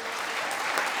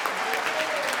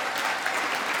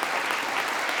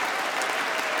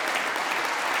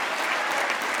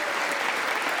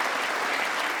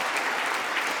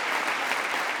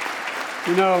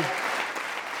 You know,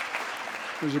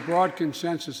 there's a broad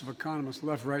consensus of economists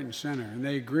left, right, and center, and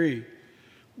they agree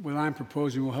what I'm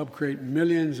proposing will help create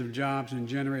millions of jobs and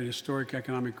generate historic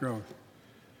economic growth.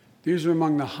 These are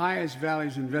among the highest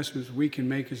values investments we can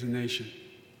make as a nation.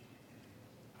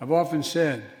 I've often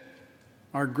said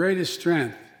our greatest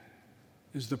strength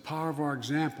is the power of our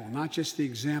example, not just the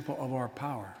example of our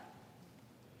power.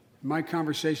 In my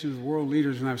conversations with world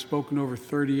leaders, and I've spoken to over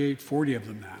 38, 40 of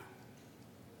them now,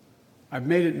 I've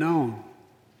made it known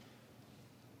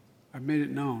that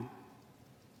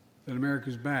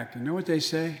America's back. And you know what they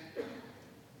say?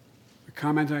 The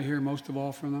comment I hear most of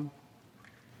all from them?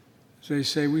 So they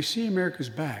say, we see America's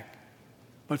back,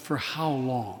 but for how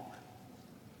long?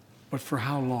 But for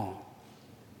how long?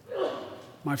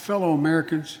 My fellow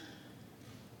Americans,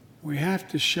 we have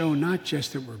to show not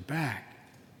just that we're back,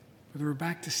 but that we're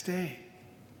back to stay,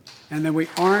 and that we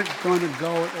aren't going to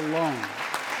go it alone.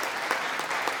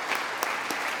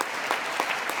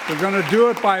 We're going to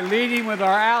do it by leading with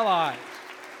our allies.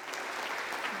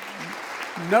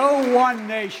 No one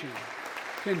nation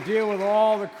can deal with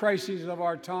all the crises of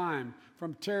our time,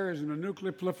 from terrorism to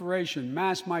nuclear proliferation,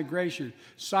 mass migration,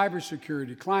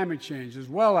 cybersecurity, climate change, as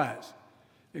well as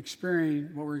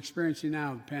what we're experiencing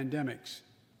now, pandemics.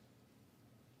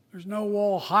 There's no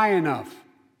wall high enough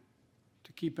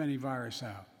to keep any virus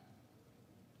out.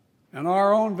 And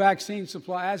our own vaccine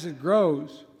supply, as it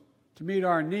grows to meet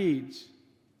our needs,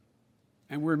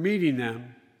 and we're meeting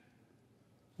them,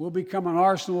 will become an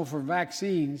arsenal for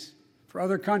vaccines for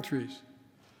other countries,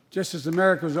 just as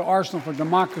America was an arsenal for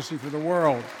democracy for the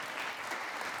world,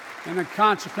 and in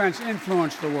consequence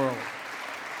influence the world.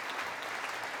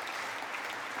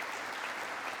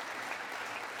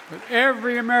 But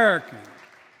every American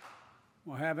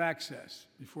will have access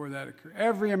before that occurs.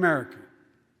 Every American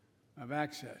will have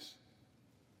access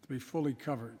to be fully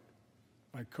covered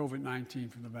by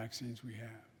COVID-19 from the vaccines we have.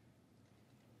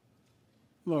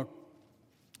 Look,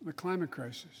 the climate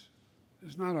crisis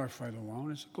is not our fight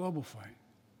alone, it's a global fight.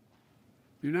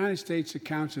 The United States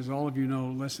accounts, as all of you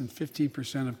know, less than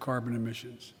 15% of carbon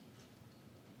emissions.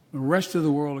 The rest of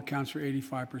the world accounts for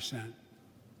 85%.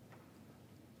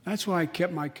 That's why I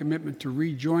kept my commitment to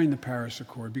rejoin the Paris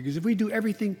Accord, because if we do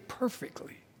everything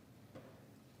perfectly,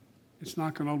 it's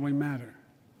not going to ultimately matter.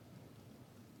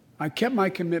 I kept my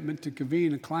commitment to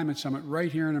convene a climate summit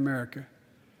right here in America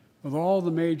with all the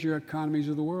major economies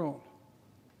of the world: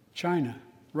 China,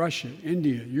 Russia,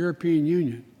 India, European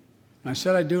Union. And I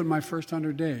said I'd do it in my first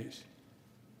 100 days.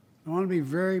 I want to be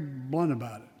very blunt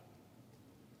about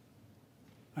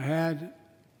it.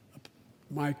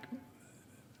 My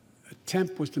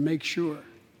attempt was to make sure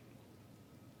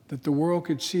that the world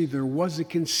could see there was a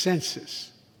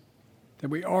consensus, that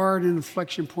we are at an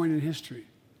inflection point in history.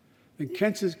 The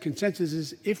consensus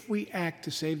is if we act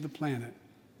to save the planet,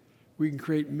 we can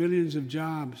create millions of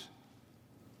jobs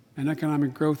and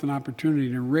economic growth and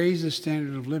opportunity to raise the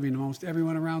standard of living of almost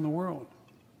everyone around the world.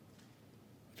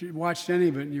 If you watched any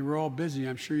of it and you were all busy,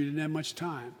 I'm sure you didn't have much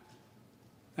time.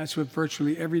 That's what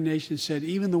virtually every nation said,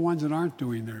 even the ones that aren't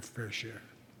doing their fair share.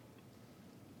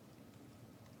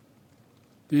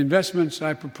 The investments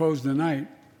I propose tonight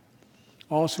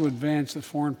also advance the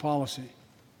foreign policy,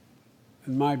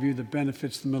 in my view, that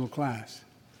benefits the middle class.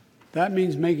 That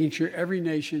means making sure every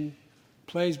nation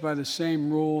plays by the same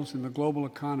rules in the global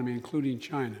economy, including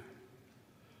China.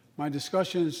 In my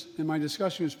discussion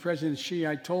with President Xi,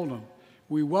 I told him,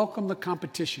 we welcome the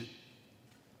competition.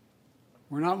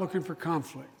 We're not looking for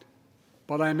conflict.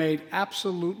 But I made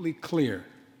absolutely clear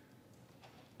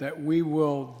that we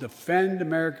will defend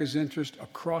America's interest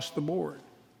across the board.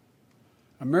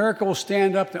 America will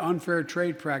stand up to unfair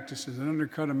trade practices that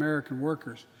undercut American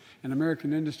workers and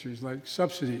American industries, like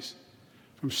subsidies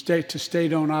from state to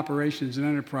state-owned operations and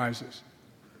enterprises,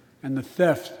 and the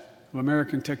theft of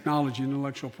American technology and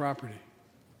intellectual property.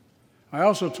 I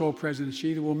also told President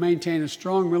Xi that we'll maintain a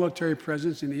strong military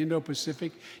presence in the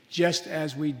Indo-Pacific, just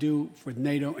as we do with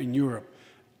NATO and Europe,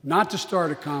 not to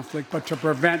start a conflict, but to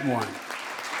prevent one.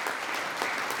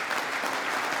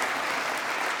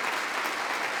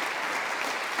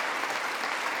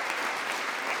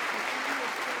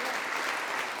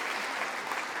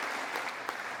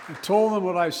 I told them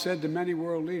what I've said to many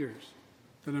world leaders,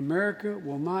 that America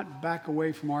will not back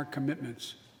away from our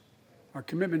commitments, our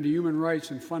commitment to human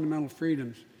rights and fundamental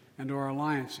freedoms and to our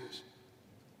alliances.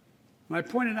 And I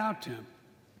pointed out to him,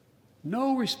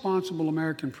 no responsible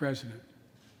American president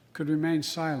could remain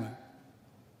silent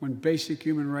when basic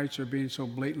human rights are being so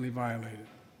blatantly violated.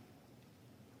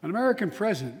 An American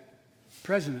president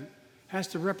has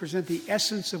to represent the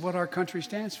essence of what our country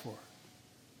stands for.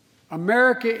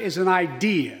 America is an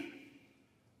idea,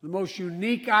 the most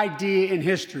unique idea in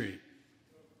history.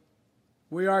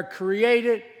 We are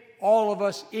created, all of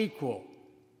us, equal.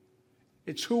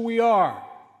 It's who we are.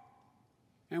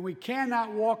 And we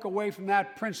cannot walk away from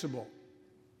that principle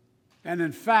and,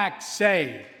 in fact,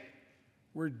 say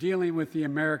we're dealing with the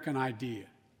American idea.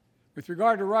 With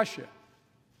regard to Russia,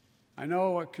 I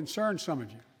know it concerns some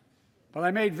of you, but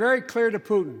I made very clear to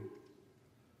Putin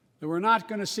that we're not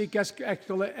going to seek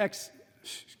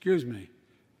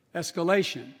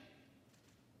escalation,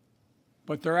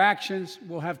 but their actions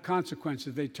will have consequences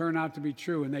if they turn out to be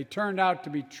true, and they turned out to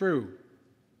be true.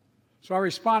 So I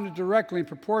responded directly and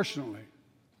proportionately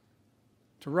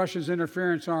to Russia's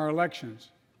interference in our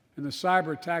elections and the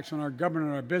cyber attacks on our government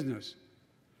and our business.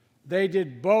 They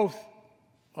did both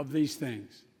of these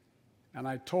things, and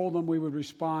I told them we would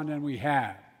respond, and we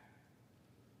have.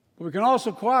 But we can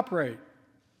also cooperate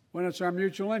when it's our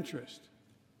mutual interest.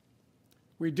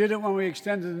 We did it when we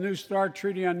extended the New START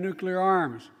Treaty on nuclear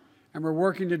arms, and we're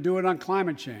working to do it on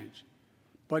climate change.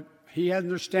 But he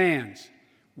understands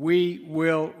we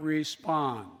will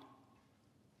respond.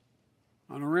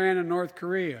 On Iran and North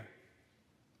Korea,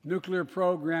 nuclear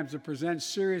programs that present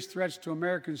serious threats to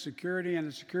American security and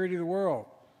the security of the world.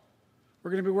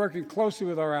 We're going to be working closely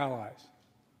with our allies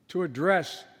to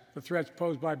address the threats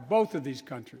posed by both of these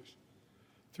countries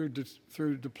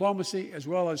through diplomacy as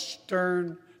well as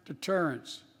stern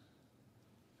deterrence.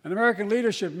 And American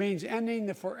leadership means ending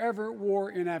the forever war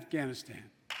in Afghanistan.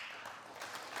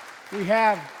 We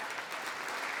have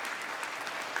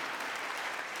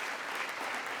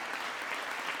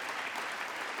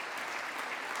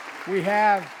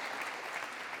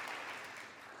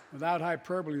without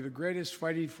hyperbole, the greatest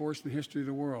fighting force in the history of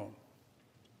the world.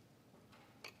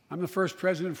 I'm the first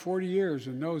president in 40 years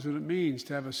who knows what it means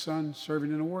to have a son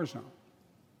serving in a war zone.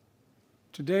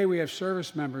 Today, we have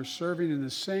service members serving in the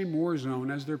same war zone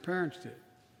as their parents did.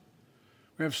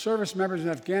 We have service members in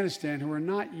Afghanistan who are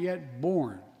not yet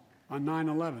born on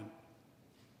 9/11.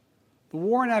 The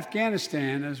war in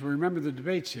Afghanistan, as we remember the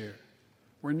debates here,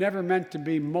 were never meant to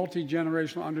be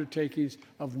multi-generational undertakings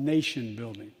of nation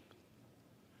building.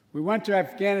 We went to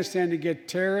Afghanistan to get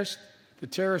the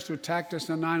terrorists who attacked us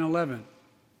on 9/11.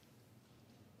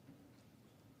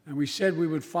 And we said we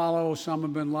would follow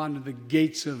Osama bin Laden to the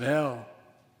gates of hell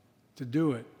to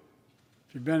do it.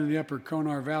 If you've been in the upper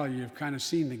Konar Valley, you've kind of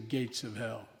seen the gates of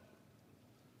hell.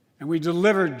 And we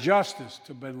delivered justice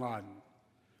to bin Laden.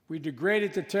 We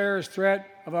degraded the terrorist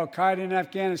threat of al-Qaeda in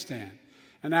Afghanistan.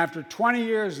 And after 20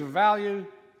 years of valor,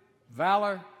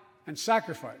 and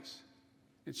sacrifice,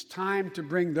 it's time to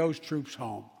bring those troops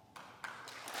home.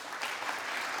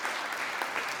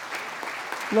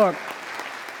 Look,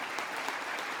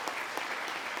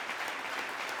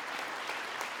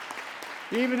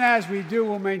 even as we do,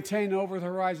 we'll maintain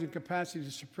over-the-horizon capacity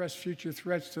to suppress future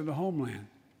threats to the homeland.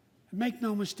 And make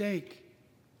no mistake,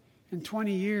 in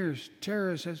 20 years,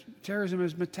 terrorism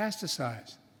has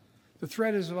metastasized. The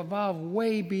threat has evolved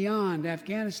way beyond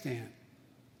Afghanistan.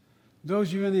 Those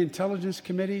of you in the intelligence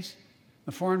committees,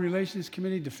 the Foreign Relations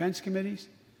Committee, defense committees,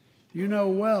 you know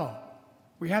well,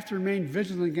 we have to remain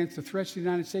vigilant against the threats to the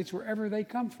United States wherever they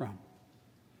come from.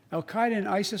 Al-Qaeda and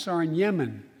ISIS are in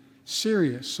Yemen,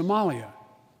 Syria, Somalia,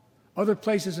 other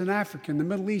places in Africa, in the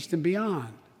Middle East, and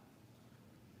beyond.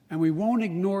 And we won't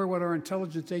ignore what our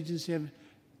intelligence agencies have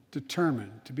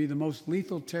determined to be the most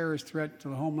lethal terrorist threat to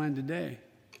the homeland today.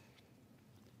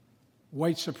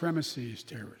 White supremacy is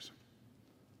terrorism.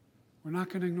 We're not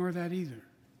going to ignore that either.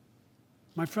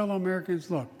 My fellow Americans,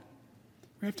 look,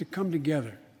 we have to come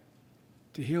together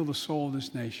to heal the soul of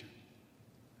this nation.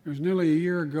 It was nearly a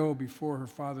year ago before her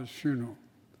father's funeral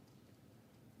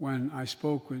when I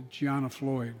spoke with Gianna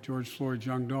Floyd, George Floyd's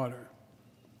young daughter.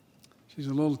 She's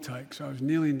a little tyke, so I was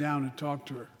kneeling down to talk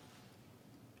to her.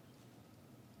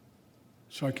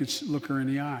 so I could look her in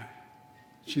the eye.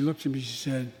 She looked at me, she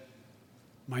said,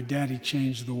 "My daddy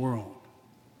changed the world."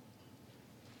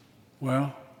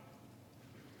 Well,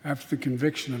 after the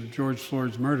conviction of George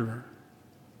Floyd's murderer,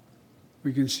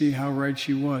 we can see how right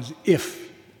she was if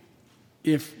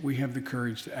we have the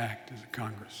courage to act as a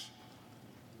Congress.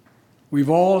 We've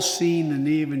all seen the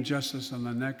knee of injustice on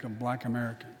the neck of Black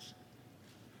Americans.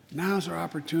 Now's our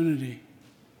opportunity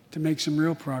to make some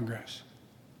real progress.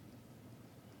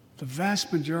 The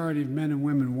vast majority of men and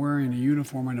women wearing a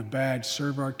uniform and a badge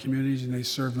serve our communities, and they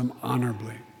serve them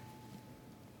honorably.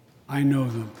 I know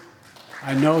them.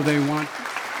 I know they want.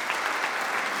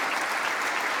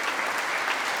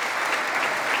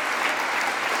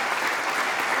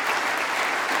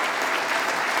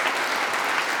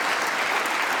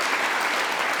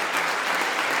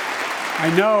 I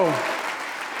know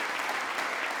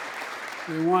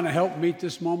they want to help meet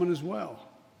this moment as well.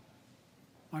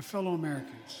 My fellow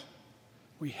Americans,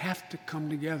 we have to come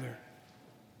together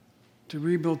to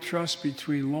rebuild trust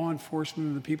between law enforcement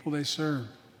and the people they serve,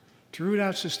 to root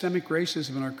out systemic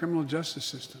racism in our criminal justice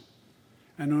system,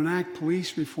 and to enact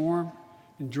police reform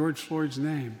in George Floyd's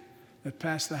name that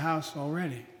passed the House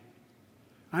already.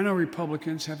 I know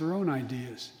Republicans have their own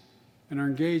ideas and are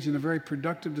engaged in very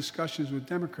productive discussions with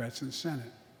Democrats in the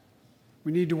Senate.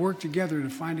 We need to work together to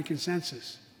find a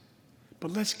consensus.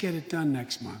 But let's get it done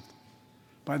next month,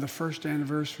 by the first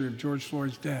anniversary of George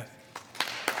Floyd's death.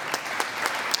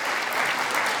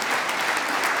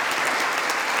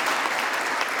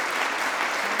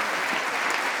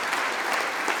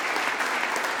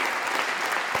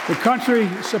 The country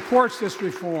supports this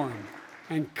reform,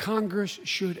 and Congress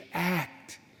should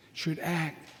act.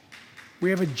 We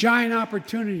have a giant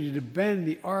opportunity to bend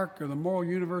the arc of the moral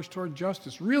universe toward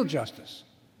justice, real justice.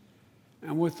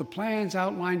 And with the plans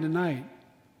outlined tonight,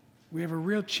 we have a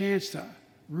real chance to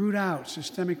root out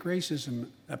systemic racism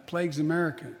that plagues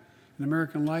America and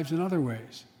American lives in other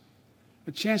ways.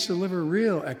 A chance to deliver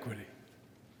real equity,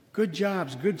 good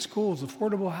jobs, good schools,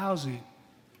 affordable housing,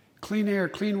 clean air,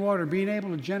 clean water, being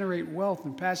able to generate wealth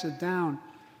and pass it down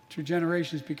through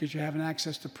generations because you have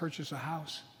access to purchase a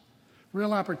house.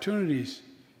 Real opportunities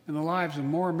in the lives of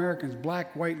more Americans,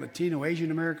 Black, white, Latino, Asian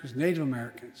Americans, Native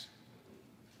Americans.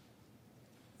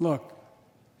 Look,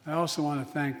 I also want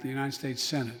to thank the United States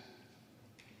Senate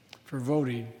for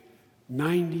voting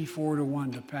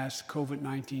 94-1 to pass the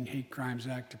COVID-19 Hate Crimes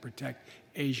Act to protect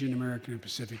Asian American and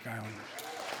Pacific Islanders.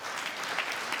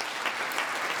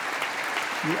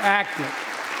 You acted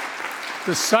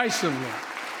decisively.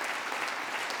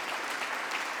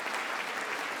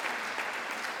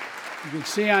 You can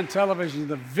see on television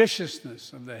the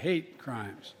viciousness of the hate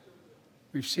crimes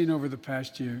we've seen over the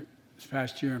past year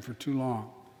and for too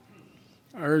long.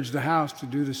 I urge the House to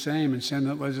do the same and send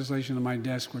that legislation to my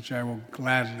desk, which I will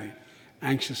gladly,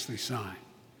 anxiously sign.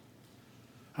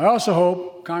 I also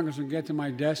hope Congress will get to my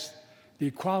desk the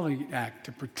Equality Act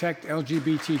to protect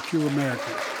LGBTQ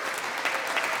Americans.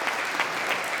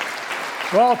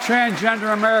 To all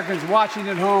transgender Americans watching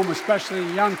at home, especially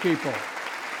young people,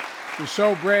 you're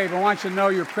so brave. I want you to know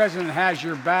your president has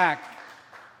your back.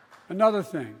 Another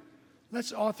thing,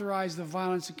 let's authorize the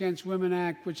Violence Against Women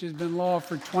Act, which has been law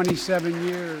for 27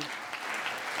 years.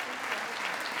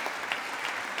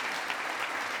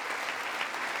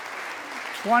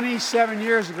 "27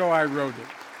 years ago, I wrote it.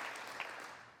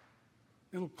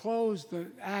 It'll close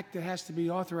the act that has to be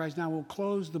authorized now, will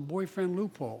close the boyfriend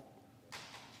loophole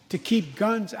to keep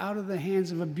guns out of the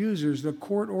hands of abusers. The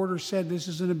court order said this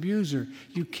is an abuser.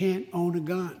 You can't own a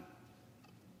gun.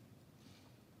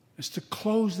 It's to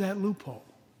close that loophole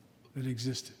that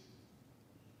existed.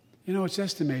 You know, it's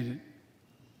estimated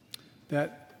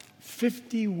that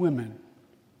 50 women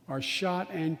are shot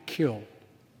and killed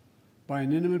by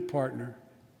an intimate partner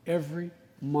every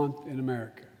month in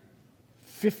America.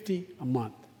 50 a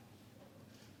month.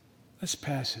 Let's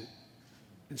pass it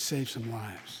and save some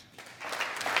lives.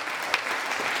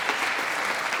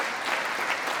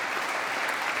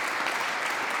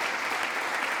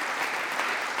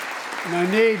 And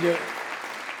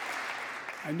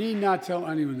I need not tell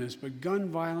anyone this, but gun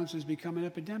violence has become an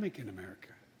epidemic in America.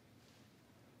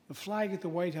 The flag at the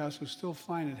White House was still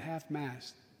flying at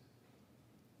half-mast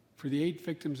for the 8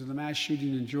 victims of the mass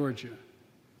shooting in Georgia,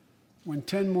 when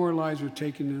 10 more lives were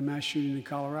taken in the mass shooting in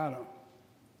Colorado.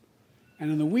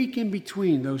 And in the week in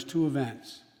between those two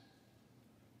events,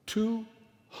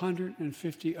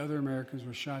 250 other Americans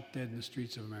were shot dead in the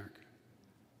streets of America.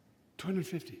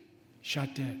 250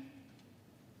 shot dead.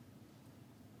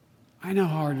 I know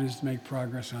how hard it is to make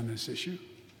progress on this issue.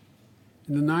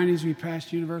 In the 90s, we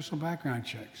passed universal background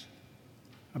checks.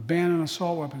 a ban on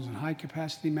assault weapons and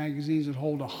high-capacity magazines that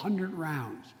hold 100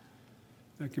 rounds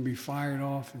that can be fired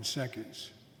off in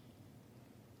seconds.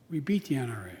 We beat the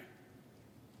NRA.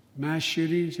 Mass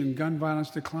shootings and gun violence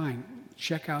declined.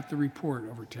 Check out the report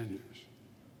over 10 years.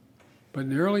 But in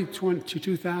the early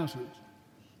 2000s,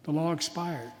 the law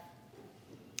expired.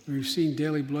 We've seen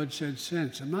daily bloodshed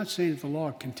since. I'm not saying if the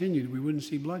law continued, we wouldn't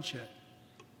see bloodshed.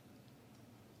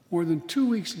 More than 2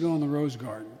 weeks ago in the Rose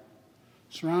Garden,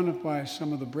 surrounded by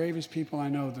some of the bravest people I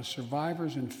know, the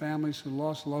survivors and families who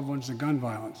lost loved ones to gun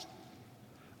violence,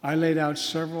 I laid out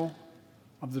several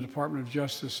of the Department of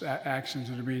Justice actions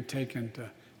that are being taken to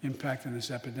impact on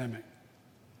this epidemic.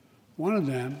 One of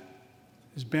them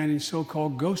is banning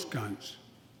so-called ghost guns.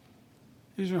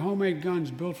 These are homemade guns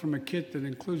built from a kit that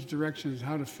includes directions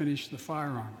how to finish the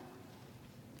firearm.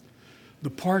 The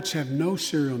parts have no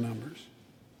serial numbers,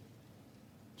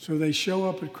 so they show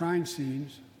up at crime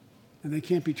scenes and they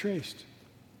can't be traced.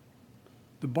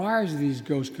 The buyers of these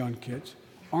ghost gun kits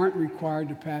aren't required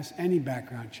to pass any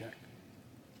background check.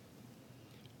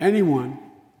 Anyone,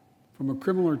 from a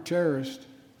criminal or terrorist,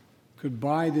 could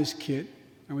buy this kit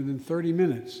and within 30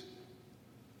 minutes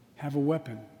have a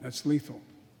weapon that's lethal,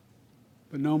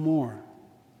 but no more.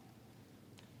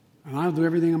 And I'll do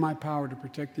everything in my power to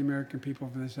protect the American people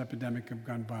from this epidemic of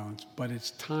gun violence, but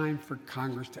it's time for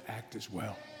Congress to act as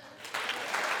well.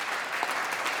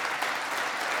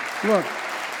 Look,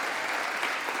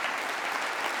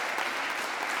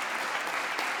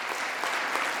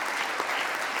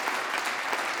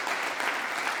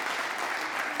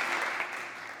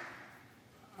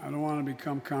 I don't want to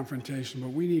become confrontational, but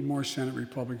we need more Senate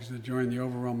Republicans to join the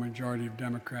overwhelming majority of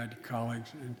Democratic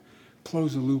colleagues and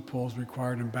close the loopholes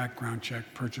required in background check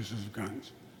purchases of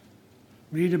guns.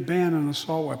 We need a ban on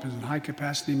assault weapons and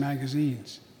high-capacity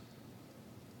magazines.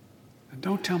 And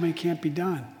don't tell me it can't be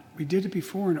done. We did it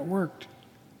before and it worked.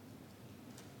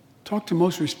 Talk to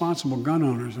most responsible gun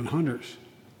owners and hunters.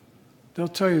 They'll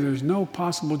tell you there's no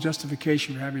possible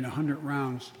justification for having 100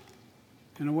 rounds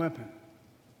in a weapon.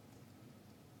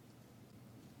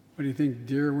 What do you think,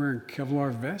 deer are wearing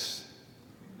Kevlar vests?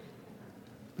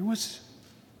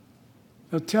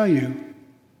 They'll tell you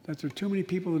that there are too many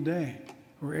people today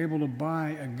who are able to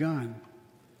buy a gun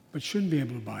but shouldn't be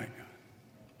able to buy a gun.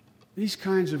 These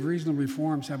kinds of reasonable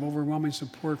reforms have overwhelming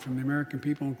support from the American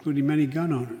people, including many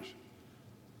gun owners.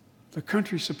 The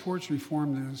country supports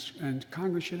reform, and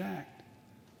Congress should act.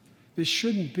 This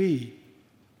shouldn't be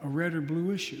a red or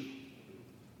blue issue.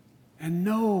 And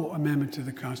no amendment to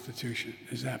the Constitution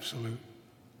is absolute.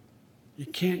 You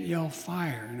can't yell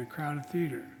fire in a crowded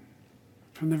theater.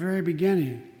 From the very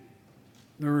beginning,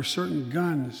 there were certain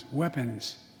guns,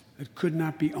 weapons, that could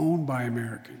not be owned by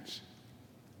Americans.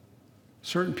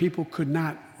 Certain people could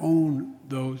not own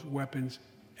those weapons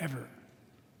ever.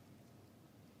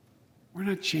 We're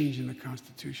not changing the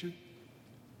Constitution.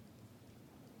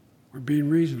 We're being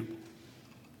reasonable.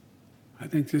 I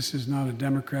think this is not a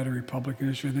Democrat or Republican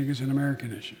issue. I think it's an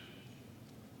American issue.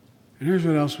 And here's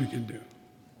what else we can do.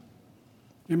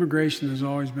 Immigration has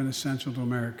always been essential to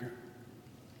America.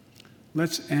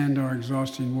 Let's end our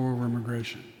exhausting war over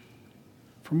immigration.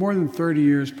 For more than 30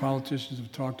 years, politicians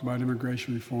have talked about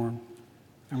immigration reform,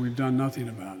 and we've done nothing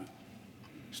about it.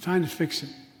 It's time to fix it.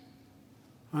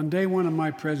 On day one of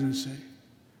my presidency,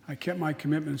 I kept my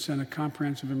commitment and sent a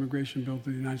comprehensive immigration bill to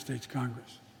the United States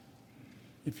Congress.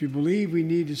 If you believe we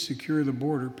need to secure the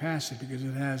border, pass it because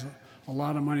it has a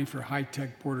lot of money for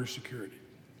high-tech border security.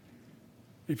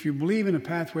 If you believe in a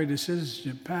pathway to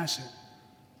citizenship, pass it.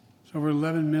 There's over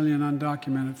 11 million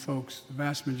undocumented folks, the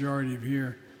vast majority of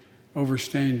here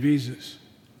overstaying visas.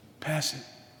 Pass it.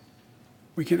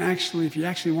 We can actually, if you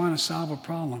actually want to solve a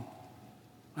problem,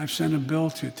 I've sent a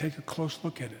bill to take a close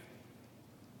look at it.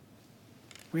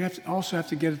 We also have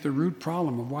to get at the root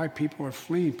problem of why people are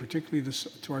fleeing, particularly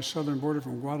to our southern border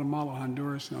from Guatemala,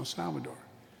 Honduras, and El Salvador.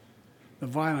 The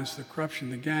violence, the corruption,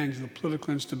 the gangs, the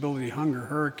political instability, hunger,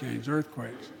 hurricanes,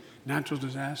 earthquakes, natural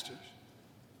disasters.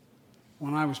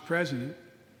 When I was president,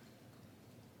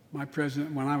 when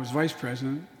I was vice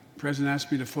president, the president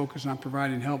asked me to focus on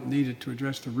providing help needed to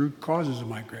address the root causes of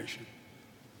migration.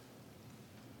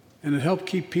 And it helped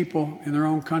keep people in their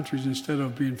own countries instead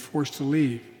of being forced to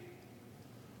leave.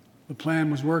 The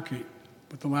plan was working,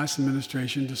 but the last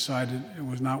administration decided it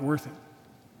was not worth it.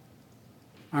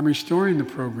 I'm restoring the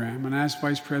program and asked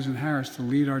Vice President Harris to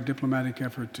lead our diplomatic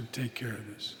effort to take care of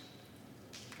this.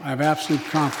 I have absolute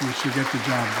confidence she'll get the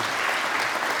job done.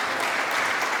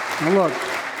 Now look,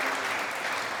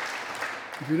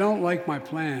 if you don't like my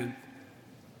plan,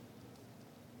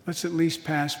 let's at least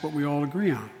pass what we all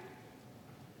agree on.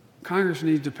 Congress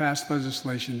needs to pass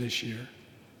legislation this year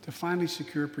to finally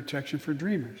secure protection for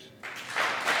dreamers,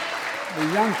 the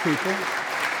young people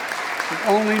who've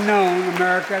only known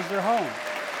America as their home.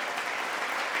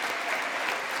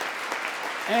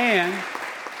 And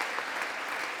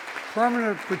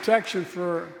permanent protection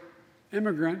for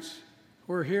immigrants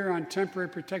who are here on temporary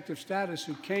protective status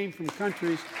who came from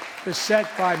countries beset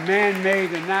by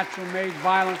man-made and natural-made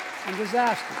violence and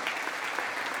disaster,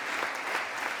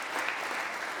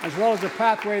 as well as a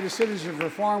pathway to citizenship for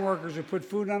farm workers who put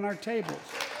food on our tables.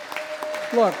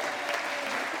 Look,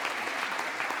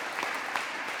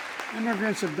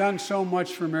 immigrants have done so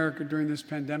much for America during this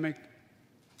pandemic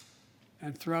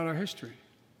and throughout our history.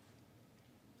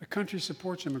 The country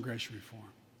supports immigration reform.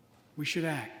 We should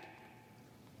act.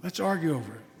 Let's argue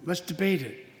over it. Let's debate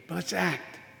it. But let's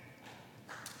act.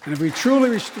 And if we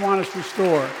truly want to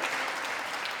restore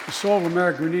the soul of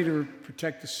America, we need to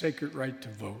protect the sacred right to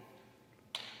vote.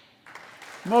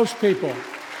 Most people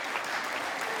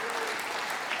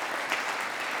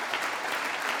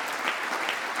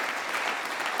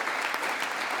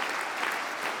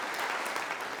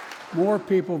more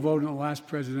people voted in the last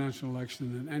presidential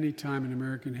election than any time in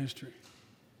American history,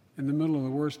 in the middle of the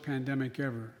worst pandemic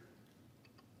ever.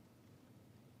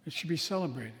 It should be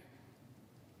celebrated.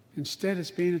 Instead,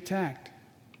 it's being attacked.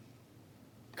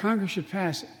 Congress should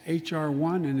pass H.R.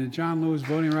 1 and the John Lewis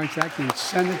Voting Rights Act and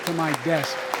send it to my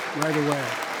desk right away.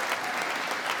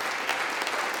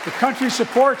 The country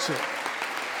supports it,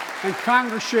 and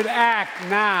Congress should act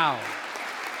now.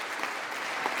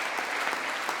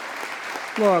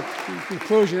 Look, in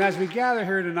conclusion, as we gather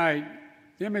here tonight,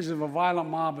 the image of a violent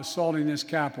mob assaulting this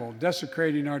Capitol,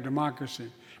 desecrating our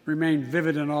democracy, remain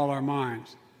vivid in all our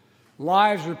minds.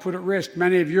 Lives were put at risk,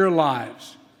 many of your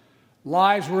lives.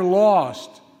 Lives were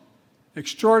lost.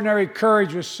 Extraordinary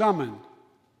courage was summoned.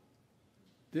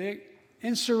 The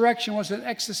insurrection was an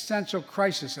existential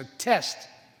crisis, a test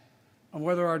of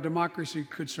whether our democracy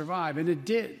could survive, and it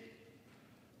did.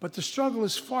 But the struggle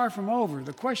is far from over.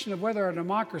 The question of whether our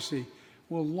democracy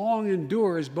will long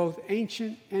endure is both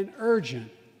ancient and urgent.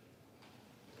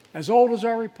 As old as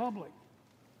our republic,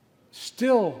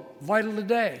 still vital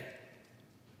today.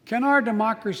 Can our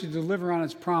democracy deliver on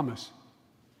its promise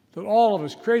that all of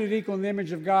us, created equal in the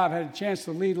image of God, had a chance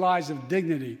to lead lives of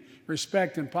dignity,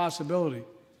 respect, and possibility?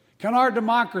 Can our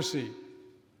democracy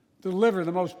deliver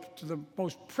the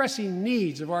most pressing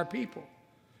needs of our people?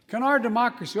 Can our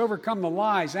democracy overcome the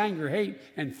lies, anger, hate,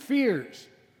 and fears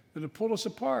that have pulled us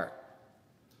apart?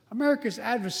 America's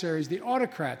adversaries, the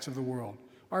autocrats of the world,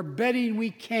 are betting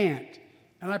we can't.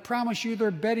 And I promise you,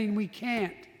 they're betting we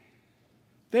can't.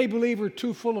 They believe we're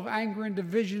too full of anger and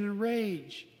division and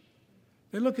rage.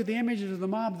 They look at the images of the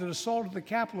mob that assaulted the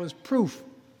Capitol as proof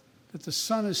that the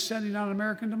sun is setting on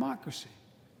American democracy.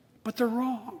 But they're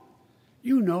wrong.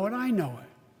 You know it, I know it.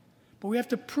 But we have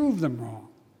to prove them wrong.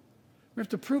 We have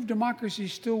to prove democracy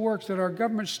still works, that our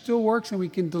government still works, and we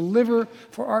can deliver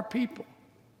for our people.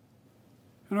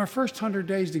 In our first 100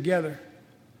 days together,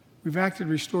 we've acted to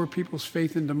restore people's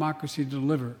faith in democracy to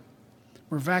deliver.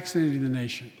 We're vaccinating the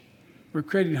nation. We're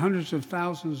creating hundreds of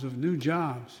thousands of new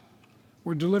jobs.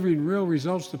 We're delivering real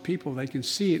results to people. They can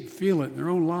see it, feel it in their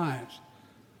own lives.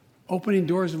 Opening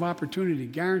doors of opportunity,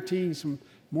 guaranteeing some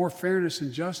more fairness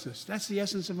and justice. That's the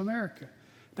essence of America.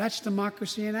 That's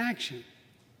democracy in action.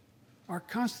 Our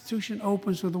Constitution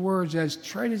opens with the words, as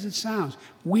trite as it sounds,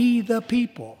 we the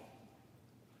people.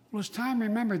 Well, it's time to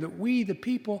remember that we the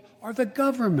people are the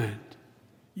government,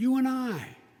 you and I.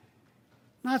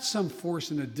 Not some force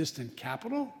in a distant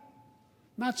capital.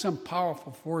 Not some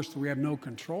powerful force that we have no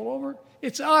control over.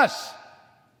 It's us.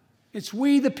 It's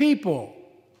we the people.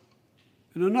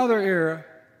 In another era,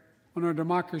 when our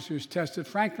democracy was tested,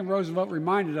 Franklin Roosevelt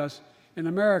reminded us, in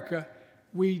America,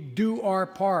 we do our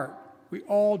part. We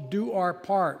all do our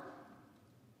part.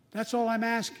 That's all I'm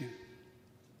asking.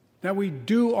 That we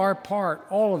do our part,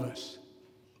 all of us.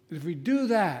 That if we do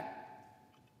that,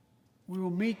 we will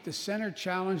meet the center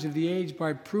challenge of the age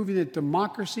by proving that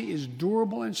democracy is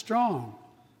durable and strong.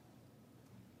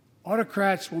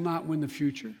 Autocrats will not win the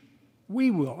future. We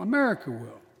will. America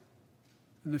will.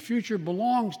 And the future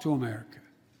belongs to America.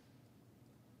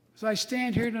 As I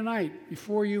stand here tonight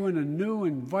before you in a new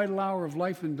and vital hour of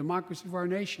life and democracy of our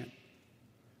nation,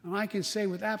 and I can say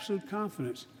with absolute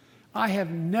confidence, I have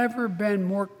never been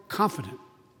more confident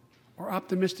or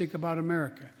optimistic about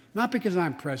America. Not because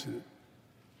I'm president,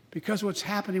 because of what's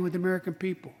happening with the American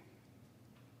people.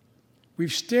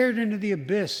 We've stared into the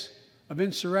abyss of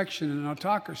insurrection and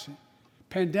autocracy,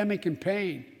 pandemic and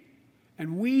pain,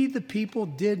 and we, the people,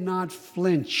 did not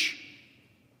flinch.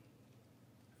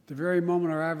 At the very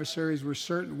moment our adversaries were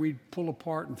certain we'd pull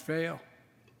apart and fail,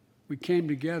 we came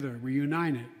together, we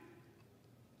united.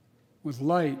 With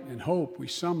light and hope, we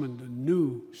summoned a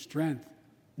new strength,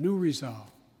 new resolve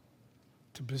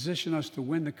to position us to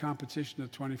win the competition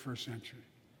of the 21st century.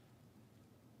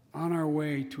 On our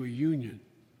way to a union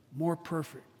more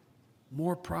perfect,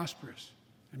 more prosperous,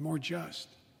 and more just,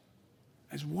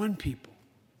 as one people,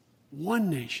 one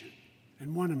nation,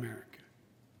 and one America.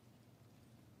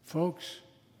 Folks,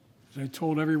 as I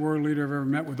told every world leader I've ever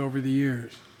met with over the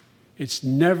years, it's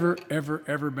never, ever,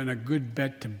 ever been a good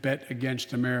bet to bet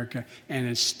against America, and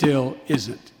it still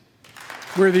isn't.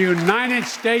 We're the United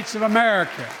States of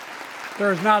America.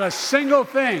 There's not a single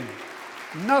thing,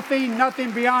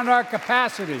 nothing beyond our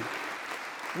capacity.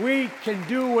 We can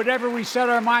do whatever we set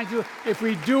our minds to if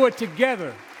we do it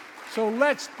together. So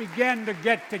let's begin to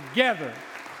get together.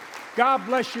 God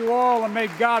bless you all, and may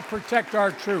God protect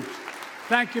our troops.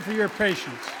 Thank you for your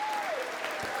patience.